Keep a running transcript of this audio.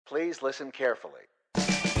Please listen carefully.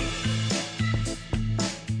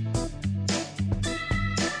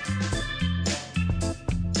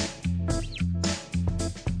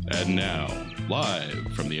 And now,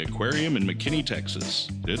 live from the aquarium in McKinney, Texas,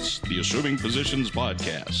 it's the Assuming Positions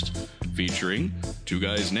Podcast, featuring two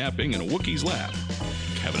guys napping in a Wookiee's lap,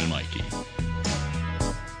 Kevin and Mikey.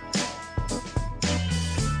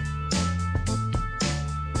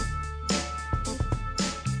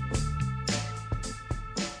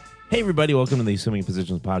 Hey everybody, welcome to the Assuming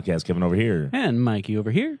Positions Podcast. Kevin over here. And Mikey over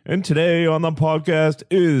here. And today on the podcast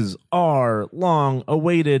is our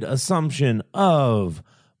long-awaited assumption of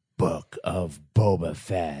Book of Boba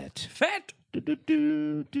Fett. Fett!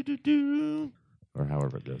 Or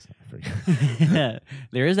however it goes. I forget.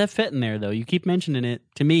 There is that Fett in there, though. You keep mentioning it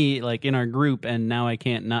to me, like in our group, and now I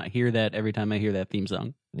can't not hear that every time I hear that theme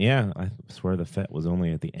song. Yeah, I swear the Fett was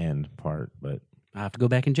only at the end part, but I have to go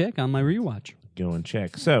back and check on my rewatch. go and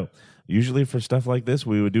check. So, usually for stuff like this,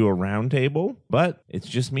 we would do a round table, but it's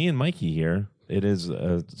just me and Mikey here. It is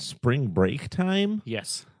spring break time.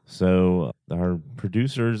 Yes. So our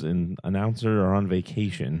producers and announcer are on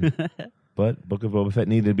vacation, but Book of Boba Fett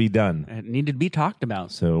needed to be done. It needed to be talked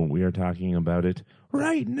about. So we are talking about it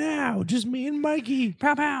right now, just me and Mikey.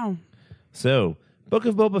 Pow pow. So, Book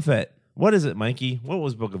of Boba Fett. What is it, Mikey? What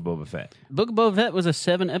was Book of Boba Fett? Book of Boba Fett was a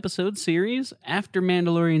 7-episode series after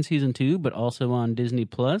Mandalorian Season 2, but also on Disney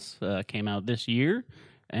Plus. Came out this year,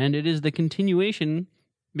 and it is the continuation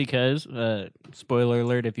because, spoiler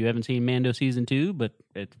alert if you haven't seen Mando Season 2, but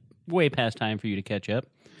it's way past time for you to catch up.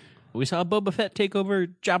 We saw Boba Fett take over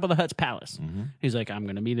Jabba the Hutt's palace. Mm-hmm. He's like, I'm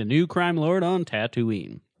going to be the new crime lord on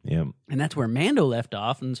Tatooine. Yep. And that's where Mando left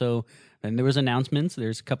off, and so then there was announcements.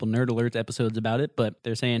 There's a couple Nerd Alerts episodes about it, but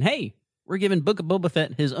they're saying, hey, we're giving Book of Boba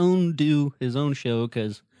Fett his own show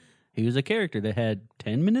because he was a character that had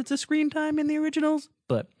 10 minutes of screen time in the originals,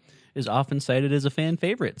 but is often cited as a fan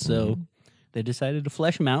favorite. So they decided to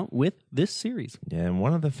flesh him out with this series. Yeah, and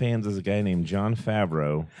one of the fans is a guy named Jon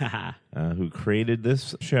Favreau, who created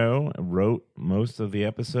this show, wrote most of the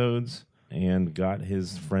episodes, and got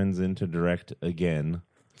his friends in to direct again.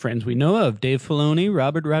 Friends we know of, Dave Filoni,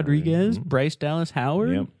 Robert Rodriguez, Bryce Dallas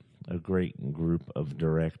Howard. Yep, a great group of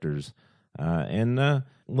directors. And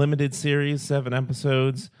limited series, 7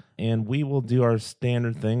 episodes, and we will do our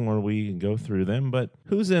standard thing where we go through them. But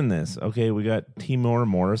who's in this? Okay, we got Temuera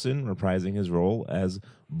Morrison reprising his role as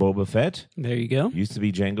Boba Fett. There you go. Used to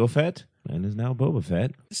be Jango Fett and is now Boba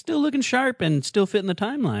Fett. Still looking sharp and still fitting the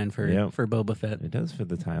timeline for Boba Fett. It does fit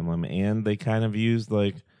the timeline, and they kind of used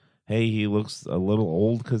like, hey, he looks a little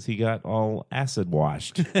old because he got all acid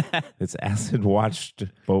washed. It's acid washed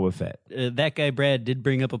Boba Fett. That guy Brad did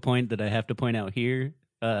bring up a point that I have to point out here.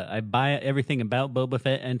 I buy everything about Boba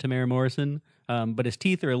Fett and Temuera Morrison, but his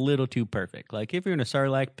teeth are a little too perfect. Like if you're in a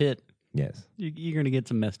Sarlacc pit, yes, you're going to get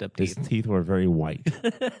some messed up teeth. His teeth were very white,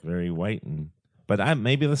 very white, but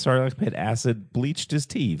maybe the Sarlacc pit acid bleached his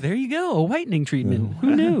teeth. There you go, a whitening treatment.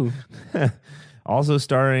 Who knew? Also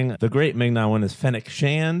starring the great Ming-Na Wen as Fennec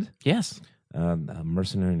Shand. Yes. A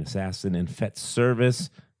mercenary and assassin in Fett's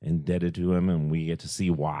service, indebted to him, and we get to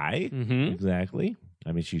see why exactly.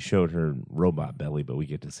 I mean, she showed her robot belly, but we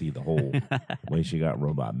get to see the whole way she got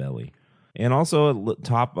robot belly. And also at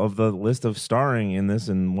top of the list of starring in this,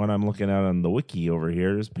 and what I'm looking at on the wiki over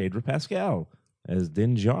here, is Pedro Pascal as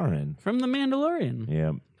Din Djarin. From The Mandalorian.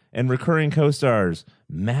 Yeah. And recurring co-stars,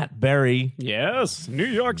 Matt Berry. Yes, New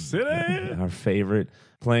York City. Our favorite,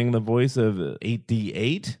 playing the voice of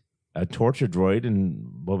 8D8, a torture droid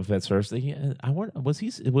in Boba Fett's first. I wonder, was he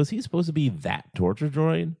supposed to be that torture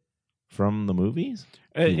droid from the movies?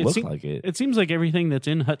 He looked like it. It seems like everything that's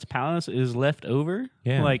in Hutt's palace is left over.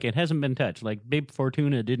 Yeah. Like it hasn't been touched. Like Babe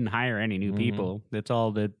Fortuna didn't hire any new people. It's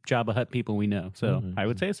all the Jabba Hutt people we know. So I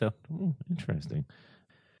would say so. Oh, interesting.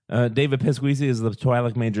 David Pasquisi is the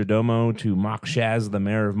Twi'lek Major Domo to Mok Shaz, the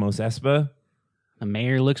mayor of Mos Espa. The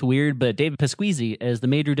mayor looks weird, but David Pasquisi as the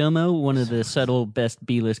Major Domo, one of the subtle best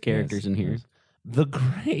B-list characters in here. Yes. The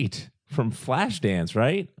great from Flashdance,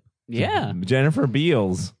 right? Yeah. Jennifer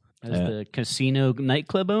Beals. As the casino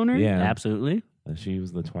nightclub owner? Yeah. Absolutely. She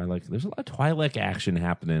was the Twi'lek. There's a lot of Twi'lek action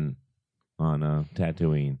happening on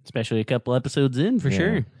Tatooine. Especially a couple episodes in, for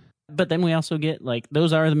sure. But then we also get, like,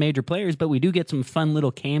 those are the major players, but we do get some fun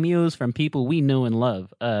little cameos from people we know and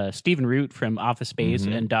love. Stephen Root from Office Space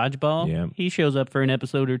and Dodgeball. Yeah. He shows up for an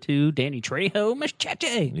episode or two. Danny Trejo,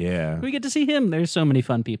 Machete. Yeah. We get to see him. There's so many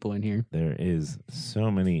fun people in here. There is so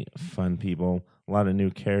many fun people. A lot of new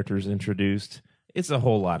characters introduced. It's a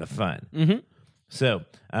whole lot of fun. Mm-hmm. So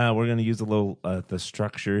we're going to use a little the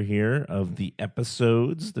structure here of the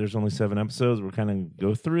episodes. There's only 7 episodes. We're kind of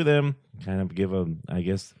go through them, kind of give a, I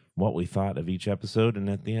guess, what we thought of each episode, and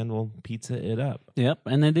at the end we'll pizza it up. Yep,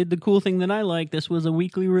 and they did the cool thing that I like. This was a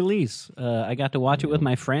weekly release. I got to watch it with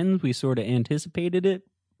my friends. We sort of anticipated it,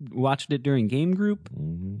 watched it during game group.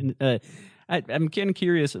 Mm-hmm. And, I'm kind of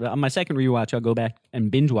curious. On my second rewatch, I'll go back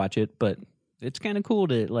and binge watch it, but it's kind of cool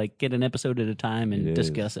to like get an episode at a time and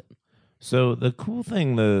discuss it. So the cool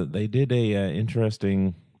thing, they did a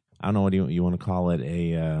interesting, I don't know what you want to call it,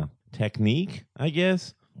 a technique, I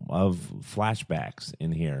guess, of flashbacks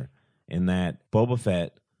in here, in that Boba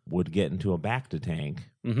Fett would get into a Bacta tank,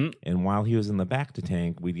 and while he was in the Bacta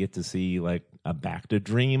tank, we'd get to see like a Bacta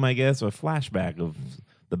dream, I guess, or a flashback of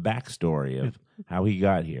the backstory of how he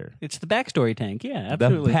got here. It's the backstory tank, yeah,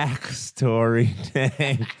 absolutely. The backstory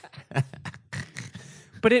tank.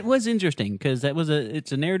 But it was interesting because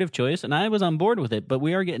it's a narrative choice, and I was on board with it. But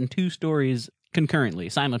we are getting two stories concurrently,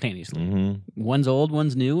 simultaneously. Mm-hmm. One's old,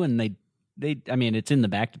 one's new, and I mean, it's in the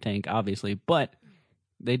Bacta tank, obviously, but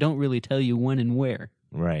they don't really tell you when and where.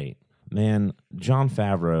 Right. Man, Jon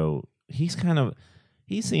Favreau, he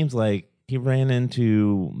seems like he ran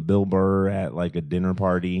into Bill Burr at like a dinner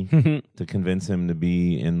party to convince him to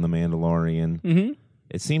be in The Mandalorian. Mm-hmm.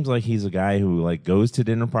 It seems like he's a guy who like goes to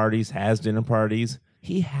dinner parties, has dinner parties.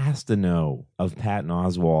 He has to know of Patton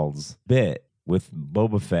Oswalt's bit with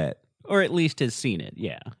Boba Fett. Or at least has seen it,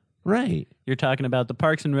 yeah. Right. You're talking about the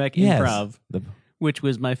Parks and Rec Yes. improv, which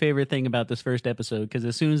was my favorite thing about this first episode, because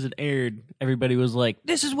as soon as it aired, everybody was like,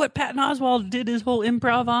 this is what Patton Oswalt did his whole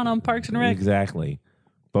improv on Parks and Rec. Exactly.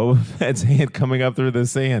 Boba Fett's hand coming up through the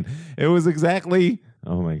sand. It was exactly,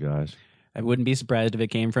 oh my gosh. I wouldn't be surprised if it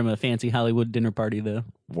came from a fancy Hollywood dinner party, though.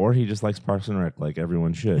 Or he just likes Parks and Rec like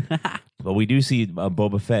everyone should. But we do see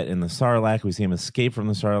Boba Fett in the Sarlacc. We see him escape from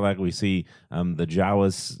the Sarlacc. We see the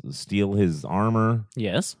Jawas steal his armor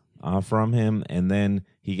Yes. From him, and then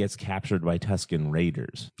he gets captured by Tusken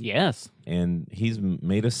Raiders. Yes. And he's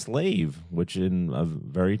made a slave, which in a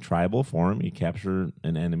very tribal form, you capture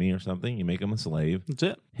an enemy or something, you make him a slave. That's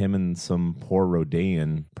it. Him and some poor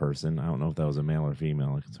Rodean person. I don't know if that was a male or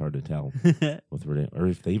female. It's hard to tell. With Rodean, or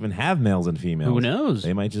if they even have males and females. Who knows?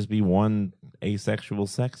 They might just be one asexual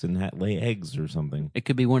sex and lay eggs or something. It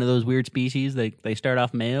could be one of those weird species. They start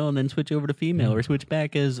off male and then switch over to female, or switch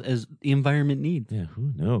back as the environment needs. Yeah,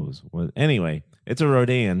 who knows? Well, anyway, it's a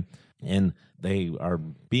Rodean, and they are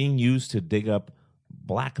being used to dig up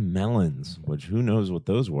black melons, which who knows what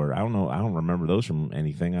those were. I don't know. I don't remember those from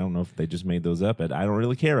anything. I don't know if they just made those up. I don't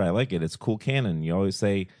really care. I like it. It's cool canon. You always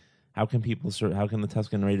say, how can the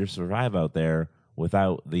Tusken Raiders survive out there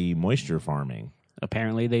without the moisture farming?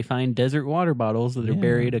 Apparently, they find desert water bottles that are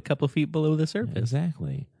buried a couple feet below the surface.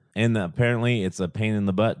 Exactly. And apparently, it's a pain in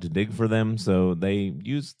the butt to dig for them, so they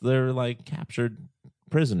use their captured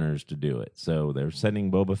prisoners to do it. So they're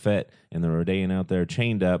sending Boba Fett and the Rodean out there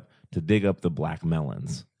chained up to dig up the black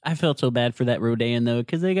melons. I felt so bad for that Rodean, though,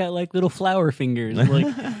 because they got little flower fingers.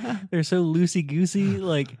 They're so loosey-goosey.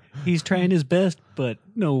 He's trying his best, but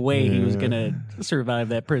no way he was going to survive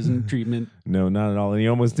that prison treatment. No, not at all. And he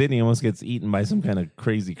almost didn't. He almost gets eaten by some kind of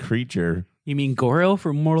crazy creature. You mean Goro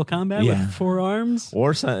from Mortal Kombat with 4 arms?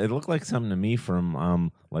 Or it looked like something to me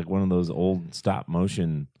from one of those old stop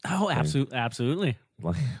motion. Oh, absolutely.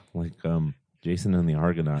 Like Jason and the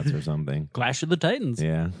Argonauts or something. Clash of the Titans.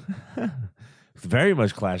 Yeah. Very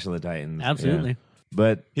much Clash of the Titans. Absolutely. Yeah.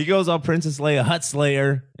 But he goes all Princess Leia Hut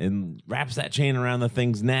Slayer and wraps that chain around the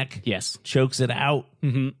thing's neck. Yes. Chokes it out.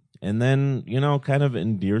 Mm-hmm. And then, kind of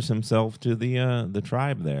endears himself to the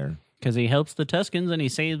tribe there. Because he helps the Tuskens and he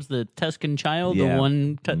saves the Tusken child. Yeah. The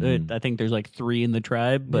one, I think there's 3 in the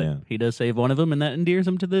tribe, but he does save one of them, and that endears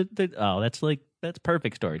him to that's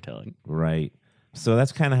perfect storytelling. Right. So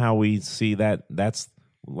that's kind of how we see that. That's,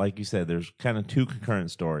 like you said, there's kind of 2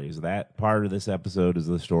 concurrent stories. That part of this episode is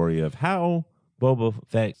the story of how Boba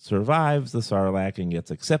Fett survives the Sarlacc and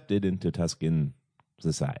gets accepted into Tusken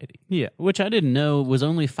society. Yeah, which I didn't know was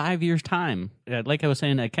only 5 years' time. Like I was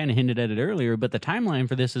saying, I kind of hinted at it earlier, but the timeline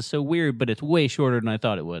for this is so weird, but it's way shorter than I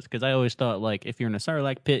thought it was. Because I always thought, if you're in a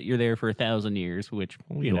Sarlacc pit, you're there for 1,000 years, which...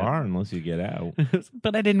 Well, you are, unless you get out.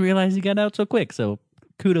 But I didn't realize he got out so quick, so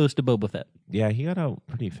kudos to Boba Fett. Yeah, he got out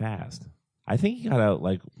pretty fast. I think he got out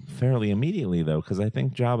fairly immediately, though, because I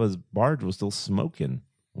think Jabba's barge was still smoking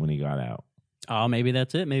when he got out. Oh, maybe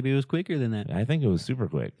that's it. Maybe it was quicker than that. I think it was super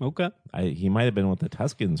quick. Okay. He might have been with the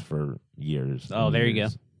Tuskens for years. Oh, there you go.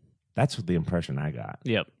 That's the impression I got.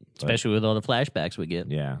 Yep. Especially with all the flashbacks we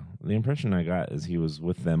get. Yeah. The impression I got is he was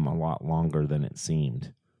with them a lot longer than it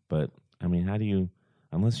seemed. But, I mean, how do you...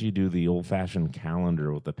 Unless you do the old-fashioned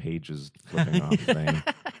calendar with the pages flipping off thing.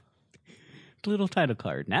 Little title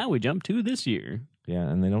card. Now we jump to this year. Yeah,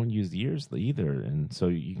 and they don't use years either. And so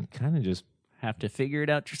you can kind of just have to figure it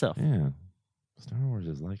out yourself. Yeah. Star Wars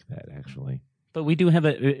is like that, actually. But we do have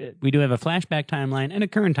a flashback timeline and a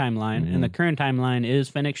current timeline, and the current timeline is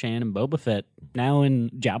Fennec Shand and Boba Fett now in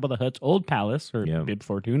Jabba the Hutt's old palace, or Bib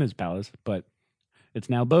Fortuna's palace, but it's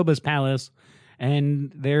now Boba's palace,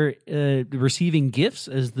 and they're receiving gifts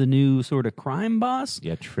as the new sort of crime boss.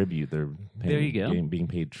 Yeah, tribute. They're There you go. being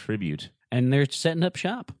paid tribute. And they're setting up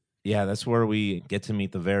shop. Yeah, that's where we get to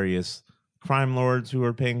meet the various crime lords who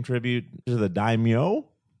are paying tribute to the daimyo.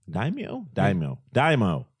 Daimyo? Daimo.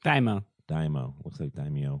 Looks like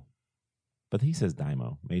daimyo. But he says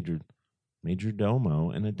daimo. Major domo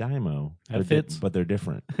and a daimo. That fits. But they're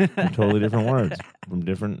different. They're totally different words from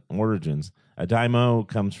different origins. A daimo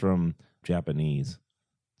comes from Japanese.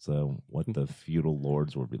 So what the feudal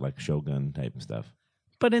lords would be, like shogun type stuff.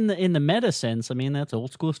 But in the meta sense, I mean, that's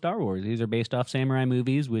old school Star Wars. These are based off samurai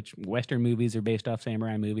movies, which Western movies are based off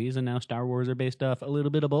samurai movies, and now Star Wars are based off a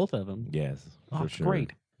little bit of both of them. Yes, for sure.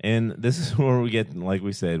 Great. And this is where we get, like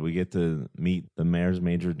we said, we get to meet the mayor's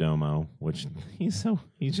major domo, which he's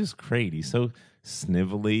just great. He's so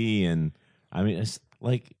snivelly, and I mean, it's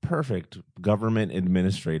like perfect government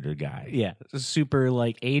administrator guy. Yeah, super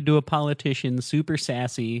like aide to a politician, super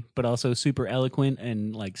sassy, but also super eloquent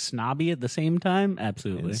and like snobby at the same time.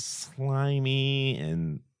 Absolutely. And slimy,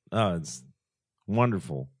 and it's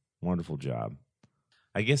wonderful job.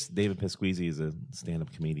 I guess David Pasquizzi is a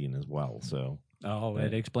stand-up comedian as well, so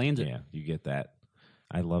it explains it. Yeah, you get that.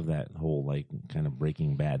 I love that whole like kind of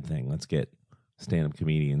Breaking Bad thing. Let's get stand-up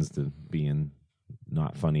comedians to be in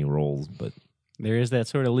not funny roles, but there is that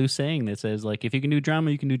sort of loose saying that says, like, if you can do drama,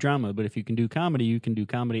 you can do drama. But if you can do comedy, you can do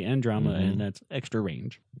comedy and drama, and that's extra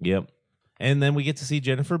range. Yep. And then we get to see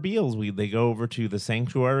Jennifer Beals. They go over to the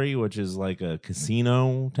Sanctuary, which is like a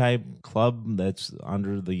casino-type club that's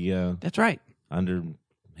under the... that's right. Under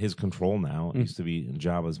his control now. It used to be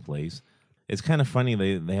Jabba's place. It's kind of funny.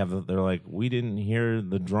 They're like, we didn't hear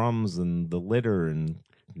the drums and the litter, and,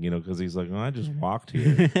 because he's like, I just walked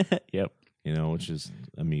here. Yep. Which is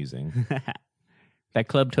amusing. That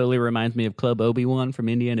club totally reminds me of Club Obi-Wan from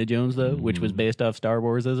Indiana Jones, though, which was based off Star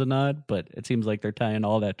Wars as a nod, but it seems like they're tying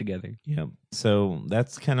all that together. Yep. So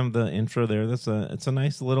that's kind of the intro there. It's a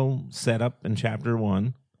nice little setup in Chapter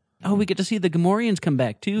 1. Oh, we get to see the Gamorreans come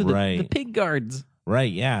back, too. The pig guards.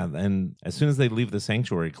 Right, yeah. And as soon as they leave the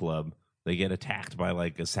Sanctuary Club, they get attacked by,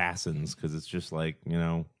 like, assassins, because it's just like,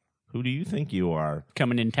 who do you think you are?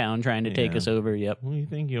 Coming in town trying to take us over, yep. Who do you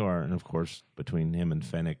think you are? And, of course, between him and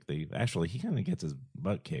Fennec, he kind of gets his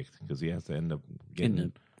butt kicked because he has to end up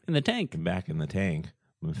getting... In the tank. Back in the tank.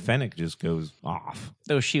 And Fennec just goes off.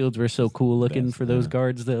 Those shields were so cool looking for those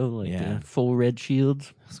guards, though. Like the full red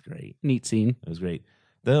shields. That's great. Neat scene. It was great.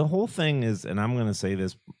 The whole thing is, and I'm going to say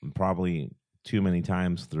this probably too many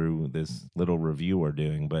times through this little review we're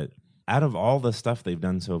doing, but out of all the stuff they've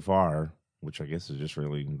done so far, which I guess is just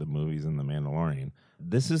really the movies and The Mandalorian,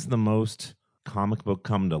 this is the most comic book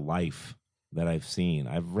come to life that I've seen.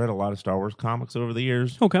 I've read a lot of Star Wars comics over the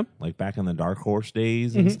years. Okay. Like back in the Dark Horse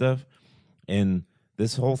days and stuff. And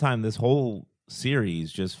this whole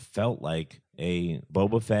series just felt like a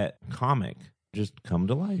Boba Fett comic just come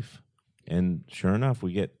to life. And sure enough,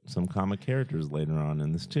 we get some comic characters later on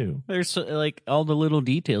in this too. There's like all the little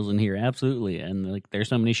details in here, absolutely. And like there's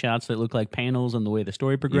so many shots that look like panels, and the way the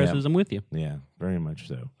story progresses, I'm with you. Yeah, very much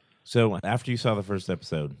so. So after you saw the first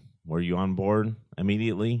episode, were you on board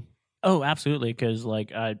immediately? Oh, absolutely, because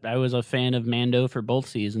like I was a fan of Mando for both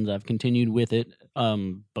seasons. I've continued with it.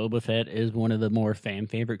 Boba Fett is one of the more fan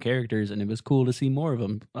favorite characters, and it was cool to see more of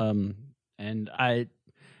him. And I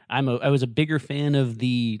was a bigger fan of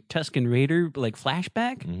the Tusken Raider like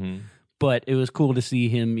flashback, but it was cool to see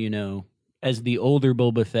him, as the older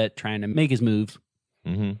Boba Fett trying to make his moves.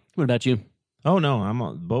 What about you? Oh no,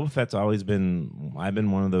 Boba Fett's always been. I've been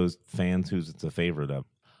one of those fans who's it's a favorite of.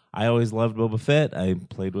 I always loved Boba Fett. I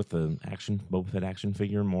played with the Boba Fett action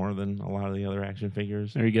figure more than a lot of the other action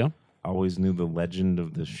figures. There you go. Always knew the legend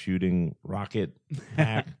of the shooting rocket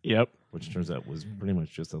pack. Yep. Which turns out was pretty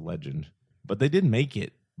much just a legend. But they did make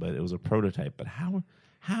it, but it was a prototype. But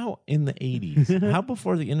how in the 80s, how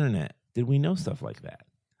before the internet, did we know stuff like that?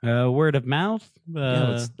 Word of mouth.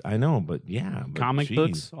 I know, but yeah. Comic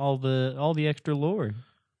books, all the extra lore.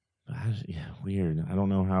 Yeah, weird. I don't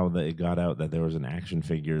know how it got out that there was an action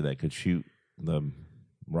figure that could shoot the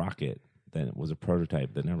rocket that was a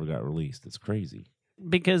prototype that never got released. It's crazy.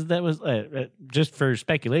 Because that was, just for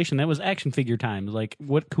speculation, that was action figure time. Like,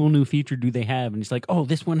 what cool new feature do they have? And it's like, oh,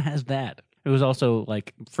 this one has that. It was also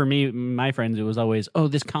like, for me, my friends, it was always, oh,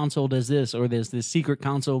 this console does this, or there's this secret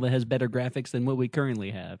console that has better graphics than what we currently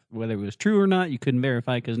have. Whether it was true or not, you couldn't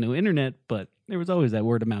verify because no internet, but there was always that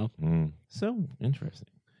word of mouth. So interesting.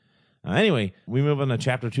 Anyway, we move on to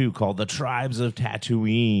chapter 2 called The Tribes of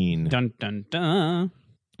Tatooine. Dun, dun, dun.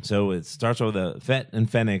 So it starts with a Fett and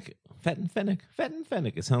Fennec. Fett and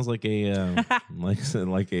Fennec. It sounds like a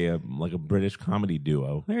like a British comedy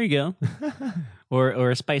duo. There you go. or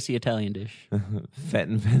a spicy Italian dish. Fett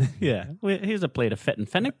and Fennec. Yeah. Here's a plate of Fett and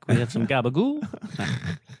Fennec. We have some gabagool.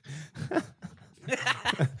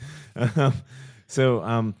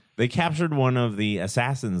 So they captured one of the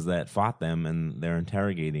assassins that fought them, and they're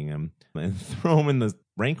interrogating him and throw him in the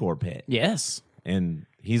Rancor pit. Yes. And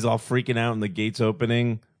he's all freaking out, and the gate's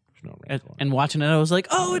opening. There's no Rancor. And watching it, I was like,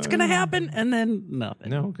 oh, it's going to happen. And then nothing.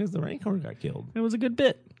 No, because the Rancor got killed. It was a good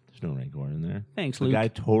bit. There's no Rancor in there. Thanks, the Luke. guy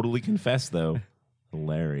totally confessed, though.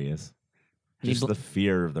 Hilarious. Just the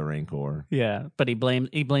fear of the Rancor. Yeah, but he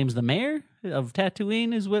blames the mayor of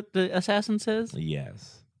Tatooine, is what the assassin says.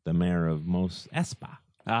 Yes. The mayor of Mos Espa.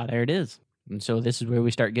 Ah, there it is. And so this is where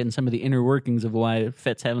we start getting some of the inner workings of why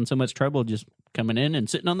Fett's having so much trouble just coming in and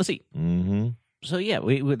sitting on the seat. Mm-hmm. So yeah,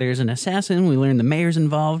 there's an assassin. We learn the mayor's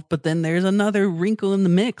involved, but then there's another wrinkle in the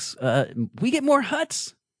mix. We get more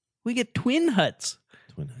Hutts. We get twin Hutts.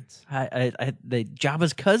 Twin Hutts. The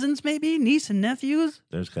Jabba's cousins, maybe niece and nephews.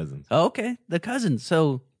 There's cousins. Oh, okay, the cousins.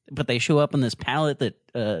 So, but they show up on this pallet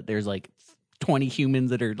that there's like 20 humans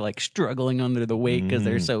that are like struggling under the weight because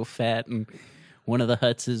they're so fat, and one of the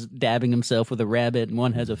Hutts is dabbing himself with a rabbit, and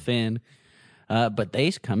one has a fin. But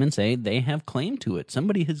they come and say they have claim to it.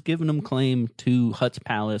 Somebody has given them claim to Hutt's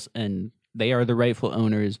palace, and they are the rightful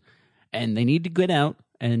owners, and they need to get out,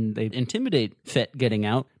 and they intimidate Fett getting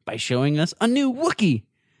out by showing us a new Wookiee,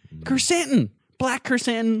 Krrsantan. Black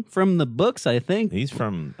Krrsantan from the books, I think. He's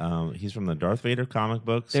from the Darth Vader comic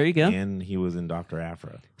books. There you go. And he was in Dr.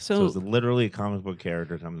 Aphra. So it's literally a comic book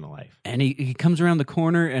character coming to life. And he comes around the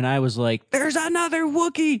corner, and I was like, there's another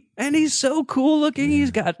Wookiee, and he's so cool looking. He's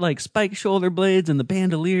got like spiked shoulder blades and the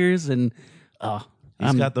bandoliers, and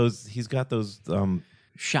he's got those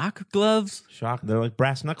shock gloves. They're like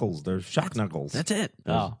brass knuckles. They're shock knuckles. That's it.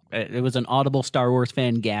 It was an audible Star Wars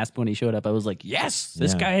fan gasp when he showed up. I was like, yes,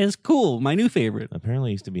 this guy is cool. My new favorite. Apparently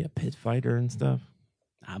he used to be a pit fighter and stuff.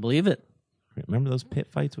 I believe it. Remember those pit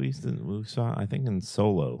fights we saw? I think in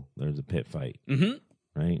Solo there's a pit fight. Mm-hmm.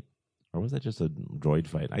 Right? Or was that just a droid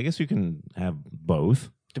fight? I guess you can have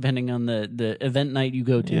both. Depending on the event night you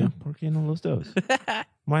go to. Yeah, ¿por qué no los dos?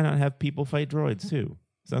 Why not have people fight droids too?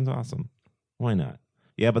 Sounds awesome. Why not?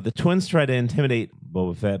 Yeah, but the twins try to intimidate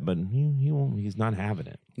Boba Fett, but he won't. He's not having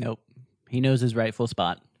it. Nope. He knows his rightful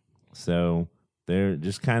spot. So they're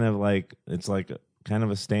just kind of like, it's like kind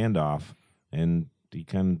of a standoff, and he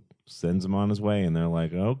kind of sends him on his way, and they're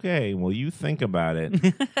like, okay, well, you think about it.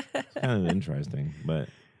 It's kind of interesting, but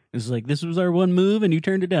it's like, this was our one move, and you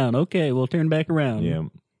turned it down. Okay, we'll turn back around. yeah.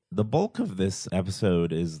 The bulk of this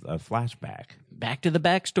episode is a flashback. Back to the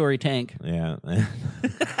backstory tank. Yeah.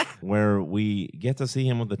 Where we get to see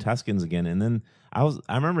him with the Tuskens again. And then I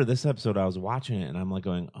remember this episode, I was watching it, and I'm like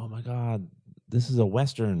going, oh my God, this is a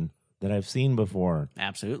Western that I've seen before.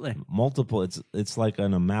 Absolutely. Multiple, it's like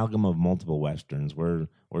an amalgam of multiple Westerns. We're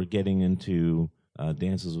getting into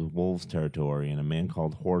Dances with Wolves territory and A Man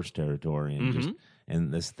Called Horse territory, and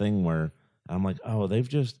and this thing where I'm like, oh, they've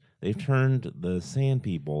turned the Sand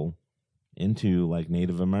People into like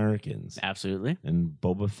Native Americans. Absolutely. And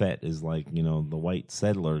Boba Fett is like, the white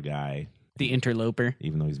settler guy. The interloper.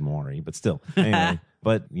 Even though he's Maori, but still. Anyway,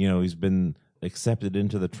 but, he's been accepted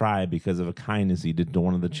into the tribe because of a kindness he did to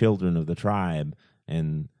one of the children of the tribe.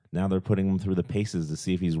 And now they're putting him through the paces to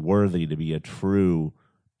see if he's worthy to be a true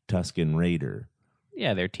Tusken Raider.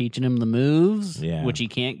 Yeah, they're teaching him the moves, Yeah. which he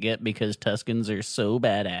can't get because Tuskens are so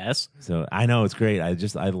badass. So I know it's great.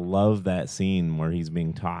 I love that scene where he's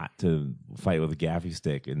being taught to fight with a gaffy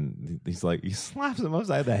stick, and he's like, he slaps him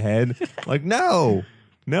upside the head. Like, no,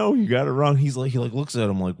 you got it wrong. He looks at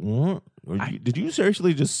him like, what? Did you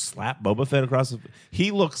seriously just slap Boba Fett across the face?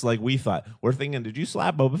 He looks like we thought. We're thinking, did you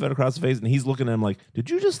slap Boba Fett across the face? And he's looking at him like,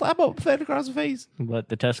 did you just slap Boba Fett across the face? But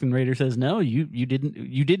the Tusken Raider says, no, you didn't.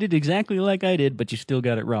 You did it exactly like I did, but you still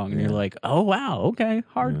got it wrong. And you're like, oh, wow, okay,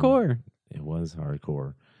 hardcore. Yeah, it was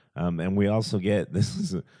hardcore. And we also get, this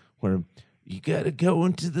is where you got to go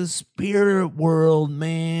into the spirit world,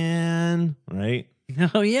 man. Right?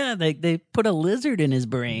 Oh, yeah, they put a lizard in his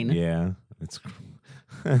brain. Yeah, it's...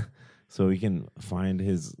 So he can find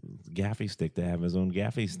his gaffy stick to have his own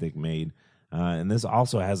gaffy stick made. And this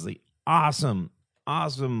also has the awesome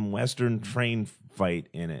Western train fight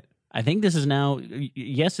in it. I think this is now,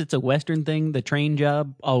 yes, it's a Western thing. The train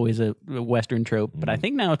job, always a Western trope. But I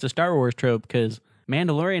think now it's a Star Wars trope because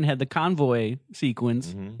Mandalorian had the convoy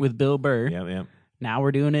sequence with Bill Burr. Yep. Now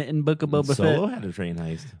we're doing it in Book of Boba Solo Fett. had a train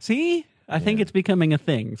heist. See? I think it's becoming a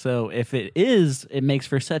thing. So if it is, it makes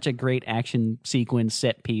for such a great action sequence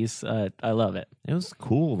set piece. I love it. It was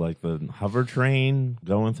cool, like the hover train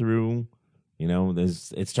going through. You know,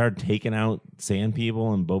 it started taking out sand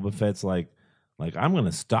people, and Boba Fett's like I'm going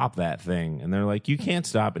to stop that thing. And they're like, you can't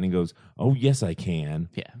stop. And he goes, oh, yes, I can.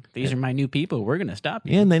 Yeah, these are my new people. We're going to stop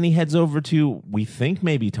you. And then he heads over to, we think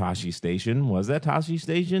maybe Tashi Station. Was that Tashi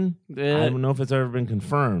Station? I don't know if it's ever been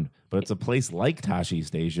confirmed, but it's a place like Tashi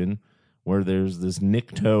Station where there's this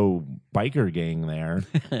Nikto biker gang there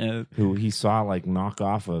who he saw like knock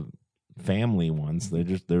off a family once.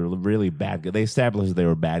 They're really bad. They established they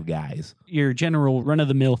were bad guys. Your general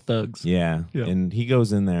run-of-the-mill thugs. Yeah. And he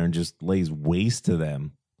goes in there and just lays waste to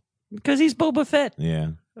them. Because he's Boba Fett.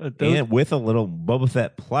 Yeah. And with a little Boba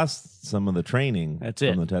Fett plus some of the training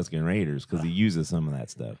from the Tusken Raiders, because he uses some of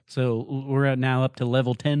that stuff. So we're now up to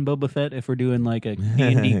level 10 Boba Fett if we're doing like a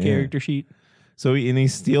D&D character sheet. So he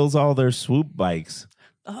steals all their swoop bikes.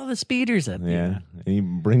 Oh, the speeders up there. Yeah. And he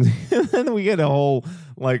brings, and then we get a whole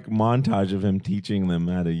like montage of him teaching them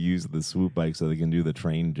how to use the swoop bike so they can do the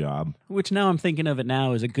train job. Which now I'm thinking of it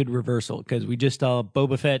now as a good reversal because we just saw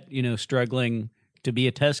Boba Fett, struggling to be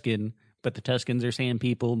a Tusken, but the Tuskens are sand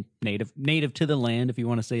people, native to the land, if you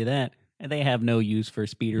want to say that. And they have no use for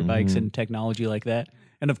speeder bikes and technology like that.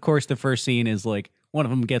 And of course, the first scene is like one of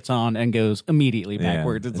them gets on and goes immediately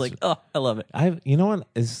backwards. It's like, oh, I love it. You know what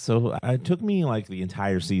is so? It took me like the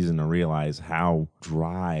entire season to realize how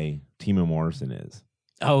dry Timo Morrison is.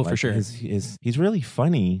 Oh, like, for sure. He's really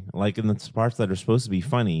funny, like in the parts that are supposed to be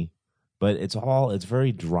funny, but it's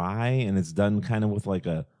very dry and it's done kind of with like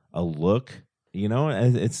a look.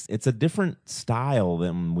 It's a different style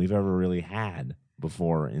than we've ever really had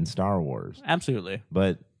before in Star Wars. Absolutely.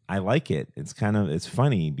 But I like it. It's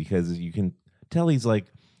funny because you can tell he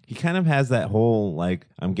kind of has that whole like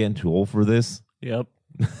I'm getting too old for this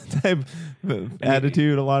type of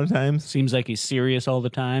attitude a lot of times. Seems like he's serious all the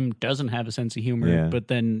time, doesn't have a sense of humor, but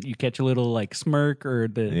then you catch a little like smirk or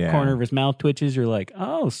the corner of his mouth twitches. You're like,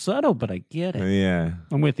 oh, subtle, but I get it. Yeah.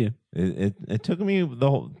 I'm with you. It took me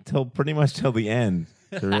pretty much till the end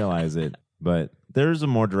to realize it. But there's a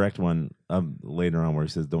more direct one later on where he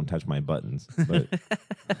says, don't touch my buttons. But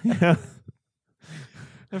yeah.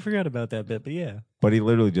 I forgot about that bit, but yeah. But he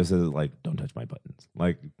literally just says, like, don't touch my buttons.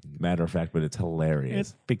 Like, matter of fact, but it's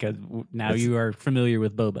hilarious. It's because now you are familiar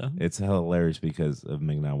with Boba. It's hilarious because of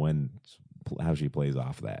Ming-Na Wen, how she plays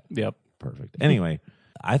off that. Yep. Perfect. Anyway,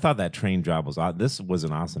 I thought that train job this was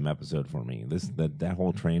an awesome episode for me. That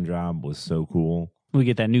whole train job was so cool. We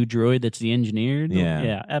get that new droid that's the engineer.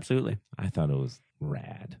 Yeah, absolutely. I thought it was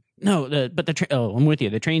rad. No, I'm with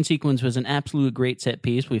you. The train sequence was an absolute great set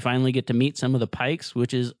piece. We finally get to meet some of the Pikes,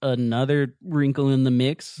 which is another wrinkle in the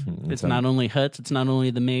mix. It's not only Hutts, it's not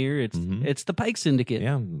only the mayor, it's the Pike Syndicate.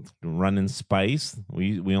 Yeah, running Spice.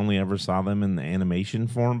 We only ever saw them in the animation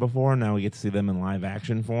form before. Now we get to see them in live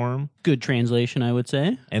action form. Good translation, I would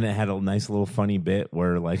say. And it had a nice little funny bit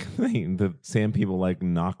where like the sand people like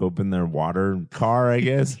knock open their water car, I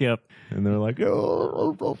guess. Yep. And they're like,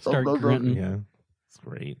 start grunting. Yeah, it's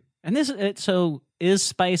great. And so is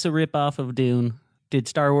Spice a ripoff of Dune? Did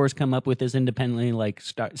Star Wars come up with this independently? Like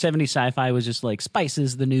 70s sci-fi was just like Spice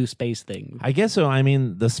is the new space thing. I guess so. I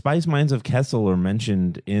mean, the Spice Mines of Kessel are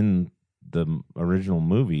mentioned in the original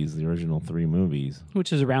movies, the original 3 movies,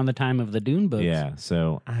 which is around the time of the Dune books. Yeah.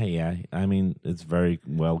 So I mean, it's very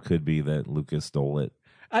well could be that Lucas stole it.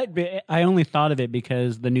 I only thought of it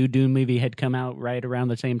because the new Dune movie had come out right around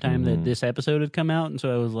the same time that this episode had come out, and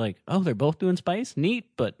so I was like, "Oh, they're both doing Spice, neat."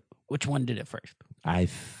 But which one did it first? I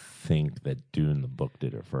think that Dune the book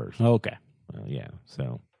did it first. Okay, well, yeah.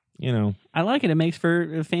 So I like it. It makes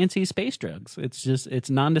for fancy space drugs. It's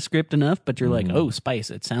nondescript enough, but you're like, "Oh, Spice."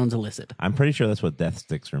 It sounds illicit. I'm pretty sure that's what death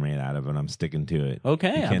sticks are made out of, and I'm sticking to it.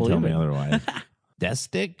 Okay, you can't tell me otherwise. Death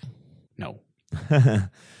stick? No.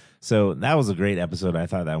 So that was a great episode. I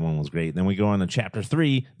thought that one was great. Then we go on to chapter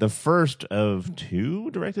 3, the first of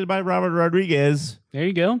 2, directed by Robert Rodriguez. There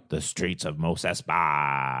you go. The Streets of Mos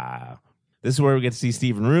Espa. This is where we get to see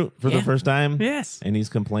Stephen Root for the first time. Yes. And he's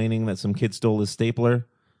complaining that some kid stole his stapler.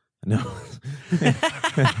 No.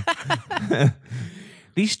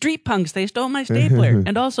 These street punks, they stole my stapler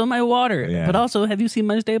and also my water. Yeah. But also, have you seen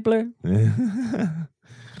my stapler? He's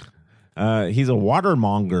a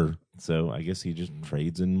watermonger. So I guess he just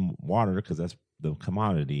trades in water because that's the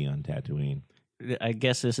commodity on Tatooine. I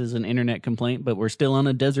guess this is an internet complaint, but we're still on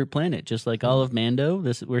a desert planet, just like all of Mando.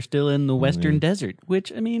 We're still in the Western desert,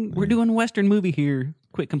 which, I mean, we're doing a Western movie here.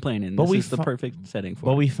 Quit complaining. But this is the perfect setting for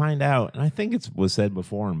But it. we find out, and I think it was said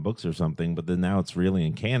before in books or something, but then now it's really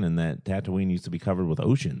in canon that Tatooine used to be covered with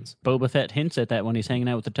oceans. Boba Fett hints at that when he's hanging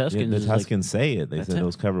out with the Tuskens. Yeah, the It's like, Tuskens say it. They That's said it. it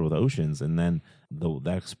was covered with oceans, and then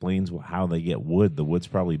that explains how they get wood. The wood's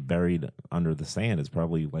probably buried under the sand. It's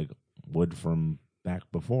probably like wood from back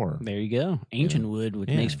before. there you go. Ancient wood, which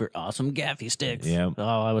Yeah. makes for awesome gaffy sticks. Yep.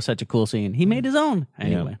 Oh, that was such a cool scene. He made his own.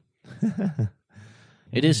 Anyway.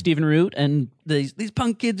 It is Stephen Root, and these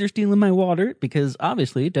punk kids are stealing my water because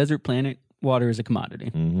obviously, desert planet water is a commodity.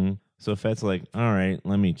 Hmm. So Fett's like, all right,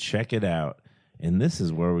 let me check it out. And this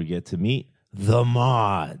is where we get to meet the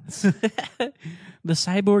mods. The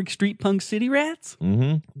cyborg street punk city rats?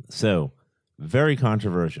 So, very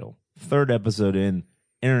controversial. Third episode in,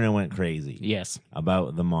 internet went crazy Yes.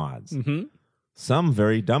 about the mods. Some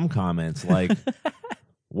very dumb comments like,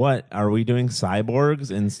 what, are we doing cyborgs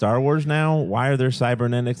in Star Wars now? Why are there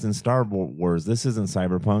cybernetics in Star Wars? This isn't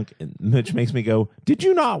cyberpunk. Which makes me go, did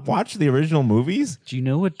you not watch the original movies? Do you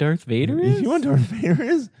know what Darth Vader is? You know what Darth Vader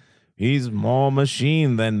is? He's more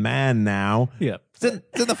machine than man now. Yep. It's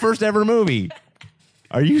in the first ever movie.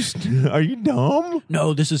 Are you dumb?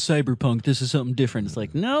 No, this is cyberpunk. This is something different. It's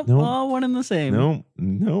like, nope, Nope. all one and the same.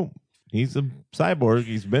 No. He's a cyborg.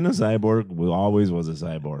 He's been a cyborg. Always was a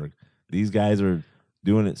cyborg. These guys are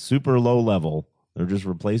doing it super low level. They're just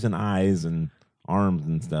replacing eyes and arms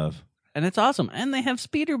and stuff. And it's awesome. And they have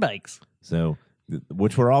speeder bikes. So,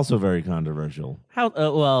 which were also very controversial. How,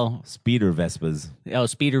 well, Speeder Vespas. oh,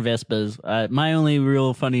 speeder Vespas. My only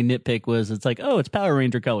real funny nitpick was it's like, oh, it's Power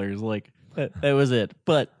Ranger colors. Like, that was it.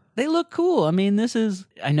 But they look cool. I mean,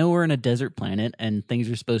 I know we're in a desert planet and things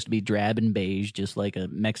are supposed to be drab and beige, just like a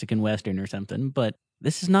Mexican Western or something. But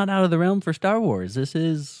this is not out of the realm for Star Wars. This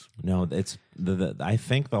is. No, it's I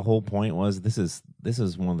think the whole point was this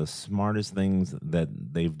is one of the smartest things that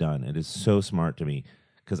they've done. It is so smart to me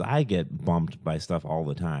because I get bumped by stuff all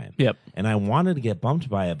the time. Yep. And I wanted to get bumped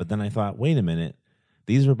by it, but then I thought, wait a minute,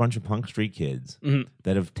 these are a bunch of punk street kids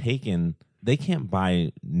that have taken. They can't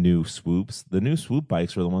buy new swoops. The new swoop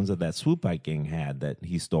bikes are the ones that swoop bike gang had that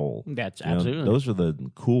he stole. That's You know, absolutely. those are the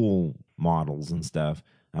cool models and stuff.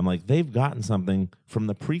 I'm like, they've gotten something from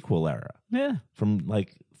the prequel era, Yeah. from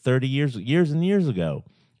like 30 years and years ago.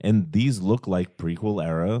 And these look like prequel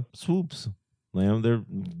era swoops. You know,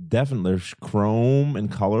 they're chrome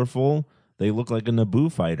and colorful. They look like a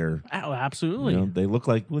Naboo fighter. Oh, absolutely. You know, they look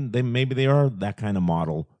like maybe they are that kind of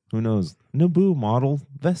model. Who knows? Naboo model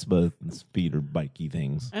Vespa speeder bikey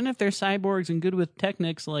things. And if they're cyborgs and good with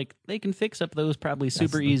technics, like they can fix up those probably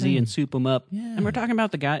super the easy thing. and soup them up. Yeah. And we're talking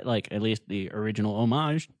about the guy, like at least the original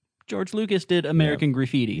homage. George Lucas did American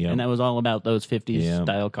Graffiti, Yep. and that was all about those 50s Yep.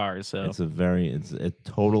 style cars. So It's a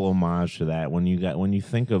total homage to that. When you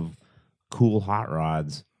think of cool hot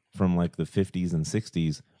rods from like the 50s and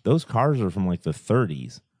 60s, those cars are from like the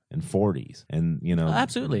 30s and 40s, and you know,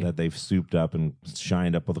 Absolutely. that they've souped up and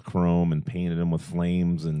shined up with a chrome and painted them with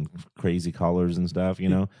flames and crazy colors and stuff. You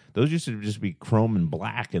know, those used to just be chrome and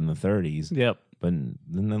black in the 30s. Yep. But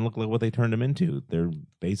then look like what they turned them into. They're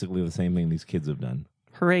basically the same thing these kids have done.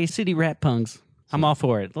 Hooray, city rat punks. I'm all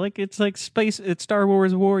for it. Like it's like space, it's Star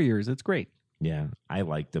Wars Warriors. It's great. Yeah, I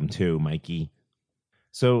liked them too, Mikey.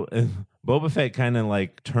 So Boba Fett kind of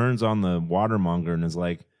like turns on the watermonger and is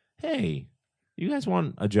like, "Hey, you guys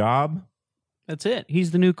want a job?" That's it.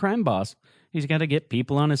 He's the new crime boss. He's got to get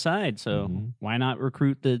people on his side. So why not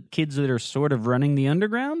recruit the kids that are sort of running the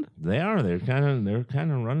underground? They are. They're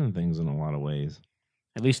kind of running things in a lot of ways.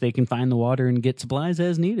 At least they can find the water and get supplies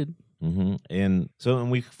as needed. And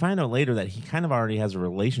we find out later that he kind of already has a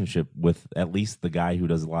relationship with at least the guy who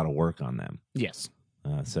does a lot of work on them. Yes.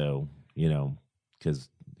 So you know, because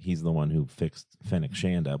he's the one who fixed Fennec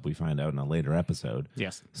Shand up. We find out in a later episode.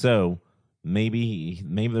 Yes. So maybe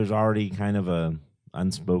there's already kind of a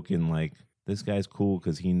unspoken like, this guy's cool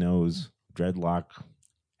because he knows Dreadlock.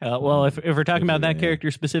 Well, if we're talking about that Yeah. character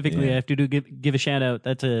specifically, Yeah. I have to give a shout out.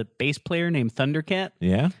 That's a bass player named Thundercat,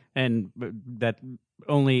 Yeah. and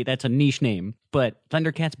that's a niche name. But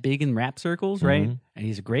Thundercat's big in rap circles, right? And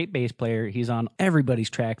he's a great bass player. He's on everybody's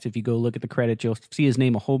tracks. If you go look at the credits, you'll see his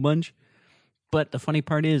name a whole bunch. But the funny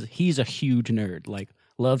part is, he's a huge nerd. Like,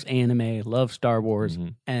 loves anime, loves Star Wars,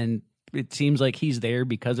 and it seems like he's there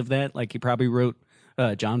because of that. Like, he probably wrote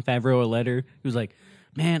Jon Favreau a letter. He was like,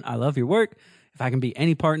 "Man, I love your work. If I can be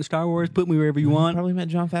any part in Star Wars, put me wherever you want." Probably met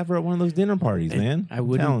Jon Favreau at one of those dinner parties, man. I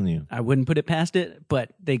wouldn't, I'm telling you. I wouldn't put it past it,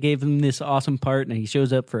 but they gave him this awesome part, and he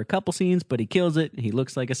shows up for a couple scenes, but he kills it. He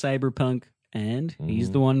looks like a cyberpunk. and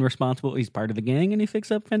he's the one responsible. He's part of the gang, and he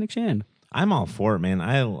picks up Fennec Shand. I'm all for it, man.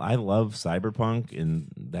 I love cyberpunk and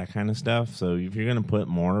that kind of stuff. So if you're going to put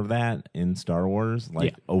more of that in Star Wars,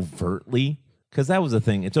 like overtly, because that was the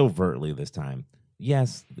thing. It's overtly this time.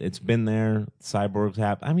 Yes, it's been there. Cyborgs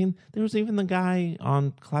have. I mean, there was even the guy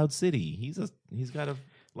on Cloud City. He's got a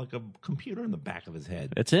computer in the back of his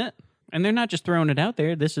head. That's it. And they're not just throwing it out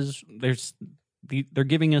there. They're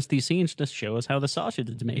giving us these scenes to show us how the sausage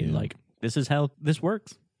is made. Yeah. Like, this is how this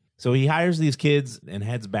works. So he hires these kids and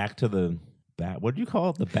heads back to the what do you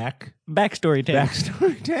call it? The Backstory tank.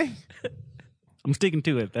 backstory tank. I'm sticking